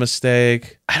sorry, I made a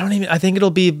mistake. I think it'll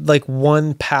be like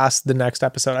one past the next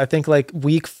episode. I think like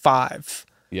week 5.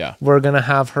 Yeah. We're going to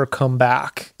have her come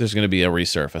back. There's going to be a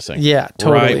resurfacing. Yeah,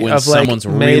 totally. Right when someone's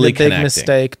made really a big connecting.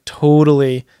 mistake,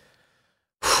 totally.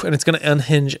 And it's going to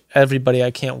unhinge everybody.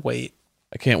 I can't wait.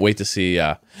 I can't wait to see,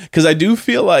 because I do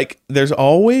feel like there's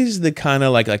always the kind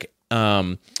of like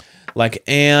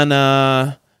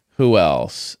Anna. Who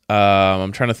else?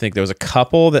 I'm trying to think. There was a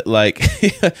couple that like,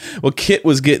 well, Kit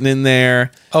was getting in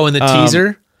there. Oh, in the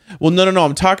teaser? Well, no.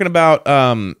 I'm talking about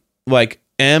like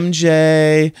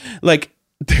MJ, like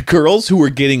the girls who were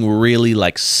getting really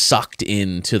like sucked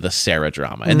into the Sarah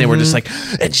drama, and they were just like,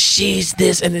 and she's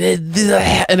this, and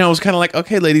I was kind of like,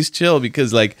 okay, ladies, chill,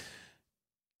 because like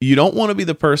you don't want to be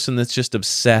the person that's just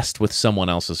obsessed with someone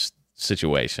else's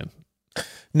situation.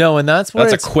 No, and that's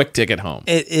a quick ticket home.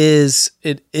 It is,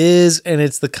 and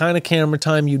it's the kind of camera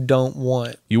time you don't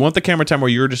want. You want the camera time where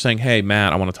you're just saying, hey,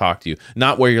 Matt, I want to talk to you.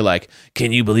 Not where you're like,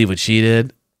 can you believe what she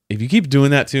did? If you keep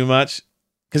doing that too much,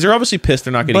 because they're obviously pissed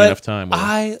they're not getting enough time.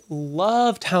 I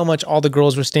loved how much all the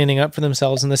girls were standing up for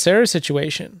themselves in the Sarah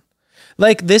situation.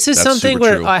 Like, this is something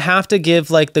where true. I have to give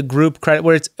like the group credit,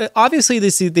 where it's obviously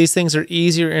these things are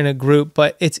easier in a group,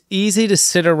 but it's easy to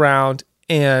sit around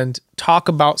and talk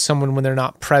about someone when they're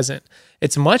not present.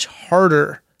 It's much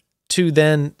harder to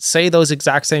then say those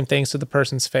exact same things to the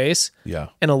person's face. Yeah.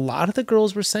 And a lot of the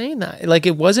girls were saying that. Like,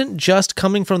 it wasn't just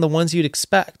coming from the ones you'd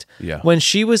expect. Yeah. When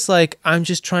she was like, I'm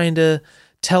just trying to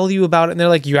tell you about it. And they're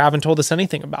like, you haven't told us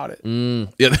anything about it.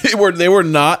 Yeah, they were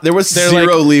not. There was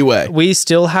zero leeway. We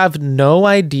still have no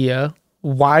idea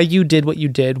why you did what you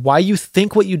did, why you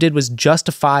think what you did was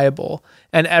justifiable.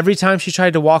 And every time she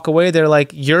tried to walk away, they're like,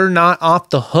 you're not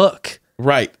off the hook.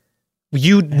 Right.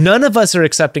 None of us are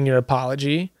accepting your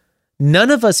apology. None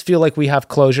of us feel like we have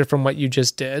closure from what you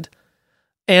just did.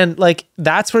 And like,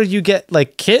 that's where you get,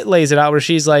 like, Kit lays it out where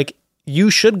she's like,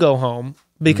 you should go home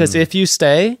because if you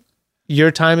stay, your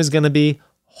time is going to be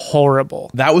horrible.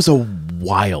 That was a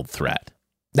wild threat.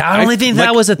 I don't think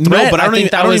that was a threat. No, but I don't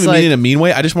even like, mean in a mean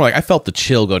way. I just more like, I felt the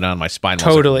chill go down my spine.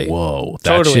 Totally. Like, whoa,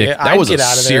 that chick, that was a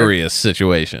serious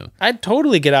situation. I'd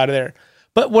totally get out of there.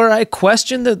 But where I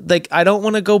question I don't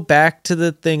want to go back to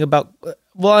the thing about,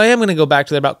 well, I am going to go back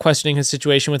to about questioning his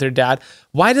situation with her dad.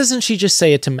 Why doesn't she just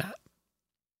say it to Matt?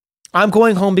 I'm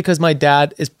going home because my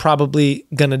dad is probably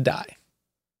going to die.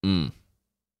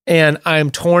 And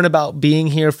I'm torn about being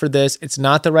here for this. It's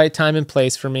not the right time and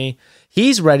place for me.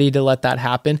 He's ready to let that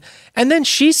happen. And then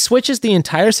she switches the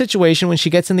entire situation when she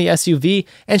gets in the SUV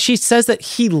and she says that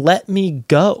he let me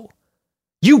go.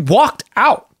 You walked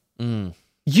out.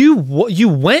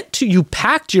 You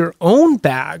packed your own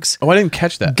bags. Oh, I didn't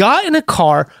catch that. Got in a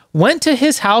car, went to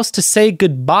his house to say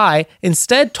goodbye,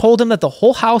 instead told him that the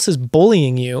whole house is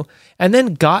bullying you, and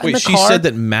then got in the car. She said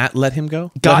that Matt let him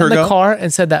go? Got in the car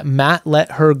and said that Matt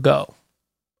let her go.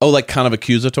 Oh, like kind of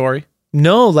accusatory?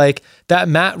 No, like that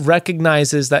Matt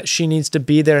recognizes that she needs to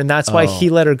be there, and that's why he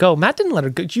let her go. Matt didn't let her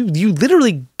go. You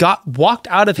literally walked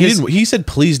out of his... He said,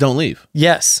 please don't leave.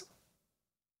 Yes.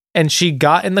 And she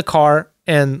got in the car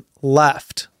and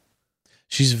left.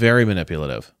 She's very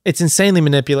manipulative. It's insanely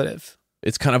manipulative.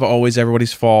 It's kind of always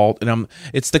everybody's fault. And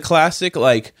it's the classic,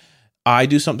 like, I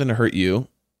do something to hurt you,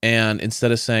 and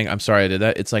instead of saying, I'm sorry I did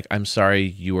that, it's like, I'm sorry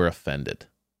you were offended.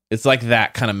 It's like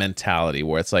that kind of mentality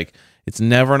where it's like, it's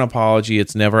never an apology.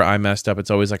 It's never, I messed up.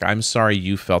 It's always like, I'm sorry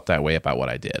you felt that way about what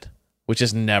I did, which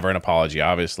is never an apology,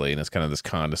 obviously. And it's kind of this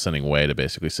condescending way to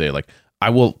basically say, like, I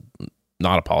will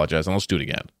not apologize and let's do it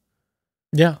again.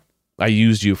 Yeah. I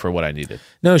used you for what I needed.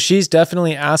 No, she's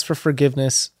definitely asked for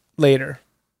forgiveness. later.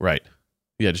 Right.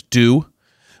 Yeah, just do.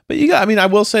 But I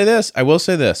will say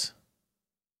this.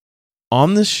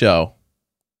 On this show,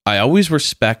 I always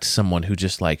respect someone who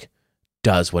just like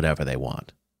does whatever they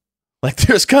want. Like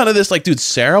there's kind of this like, dude,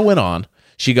 Sarah went on.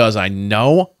 She goes, I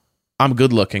know I'm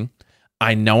good looking.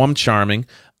 I know I'm charming.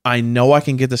 I know I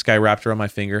can get this guy wrapped around my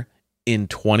finger in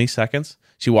 20 seconds.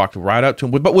 She walked right up to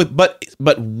him,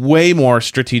 but way more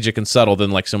strategic and subtle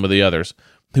than like some of the others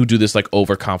who do this like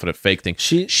overconfident fake thing.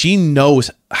 She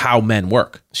knows how men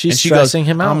work. She's stressing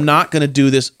him out. I'm not gonna do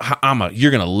this.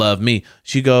 You're gonna love me.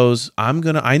 She goes,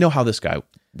 I know how this guy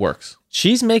works.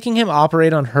 She's making him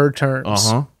operate on her terms.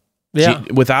 Uh-huh. Yeah.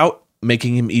 Without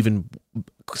making him even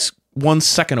 1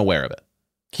 second aware of it.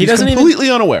 He's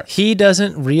completely unaware. He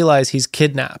doesn't realize he's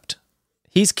kidnapped.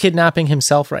 He's kidnapping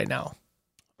himself right now.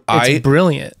 It's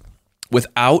brilliant.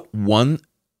 Without one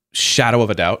shadow of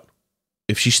a doubt,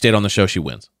 if she stayed on the show, she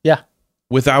wins. Yeah.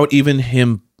 Without even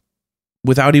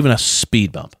a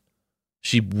speed bump,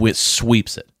 she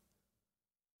sweeps it.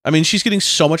 I mean, she's getting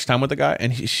so much time with the guy,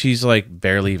 and she's like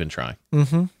barely even trying.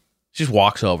 Mm-hmm. She just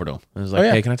walks over to him and is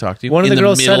like, "Hey, can I talk to you?" One of the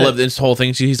girls said in the middle of this whole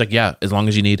thing, he's like, "Yeah, as long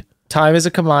as you need." Time is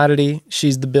a commodity.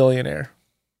 She's the billionaire.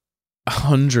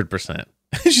 100%.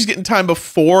 She's getting time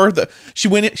before she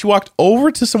walked over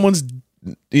to someone's,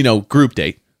 group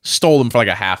date, stole them for like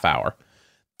a half hour.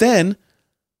 Then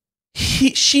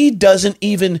she doesn't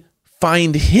even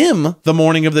find him the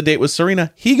morning of the date with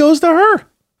Serena. He goes to her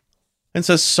and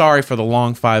says, "Sorry for the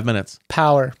long 5 minutes."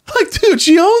 Power. Like, dude,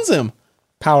 she owns him.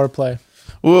 Power play.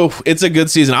 Whoa, it's a good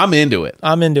season. I'm into it.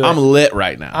 I'm lit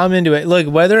right now. I'm into it. Look,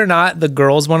 whether or not the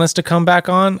girls want us to come back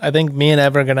on, I think me and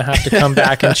Ev are going to have to come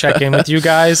back and check in with you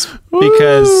guys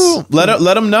because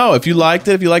let them know if you liked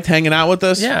it, if you liked hanging out with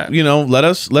us. Yeah.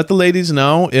 Let the ladies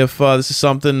know if this is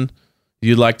something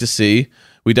you'd like to see.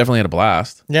 We definitely had a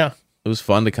blast. Yeah. It was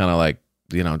fun to kind of like,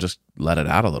 just let it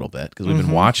out a little bit because we've been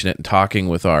watching it and talking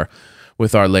with our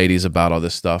ladies about all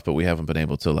this stuff, but we haven't been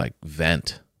able to like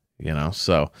vent,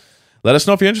 so let us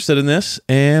know if you're interested in this.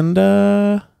 And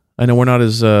I know we're not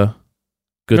as good to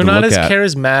look at. We're not as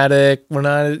charismatic. We're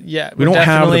not, we're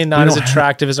definitely not as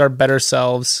attractive as our better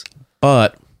selves.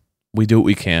 But we do what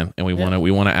we can, and we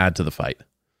want to add to the fight.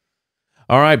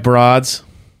 All right, broads.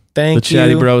 Thank you. The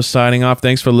Chatty Bros signing off.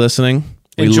 Thanks for listening.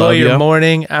 We Enjoy love your you.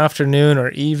 morning, afternoon,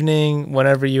 or evening,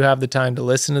 whenever you have the time to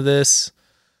listen to this.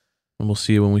 And we'll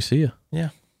see you when we see you. Yeah.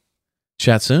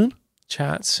 Chat soon?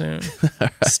 Chat soon.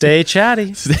 Stay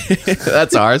chatty.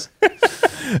 That's ours.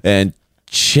 And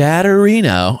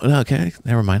Chatterino. Okay,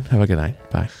 never mind. Have a good night.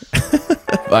 Bye.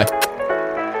 Bye.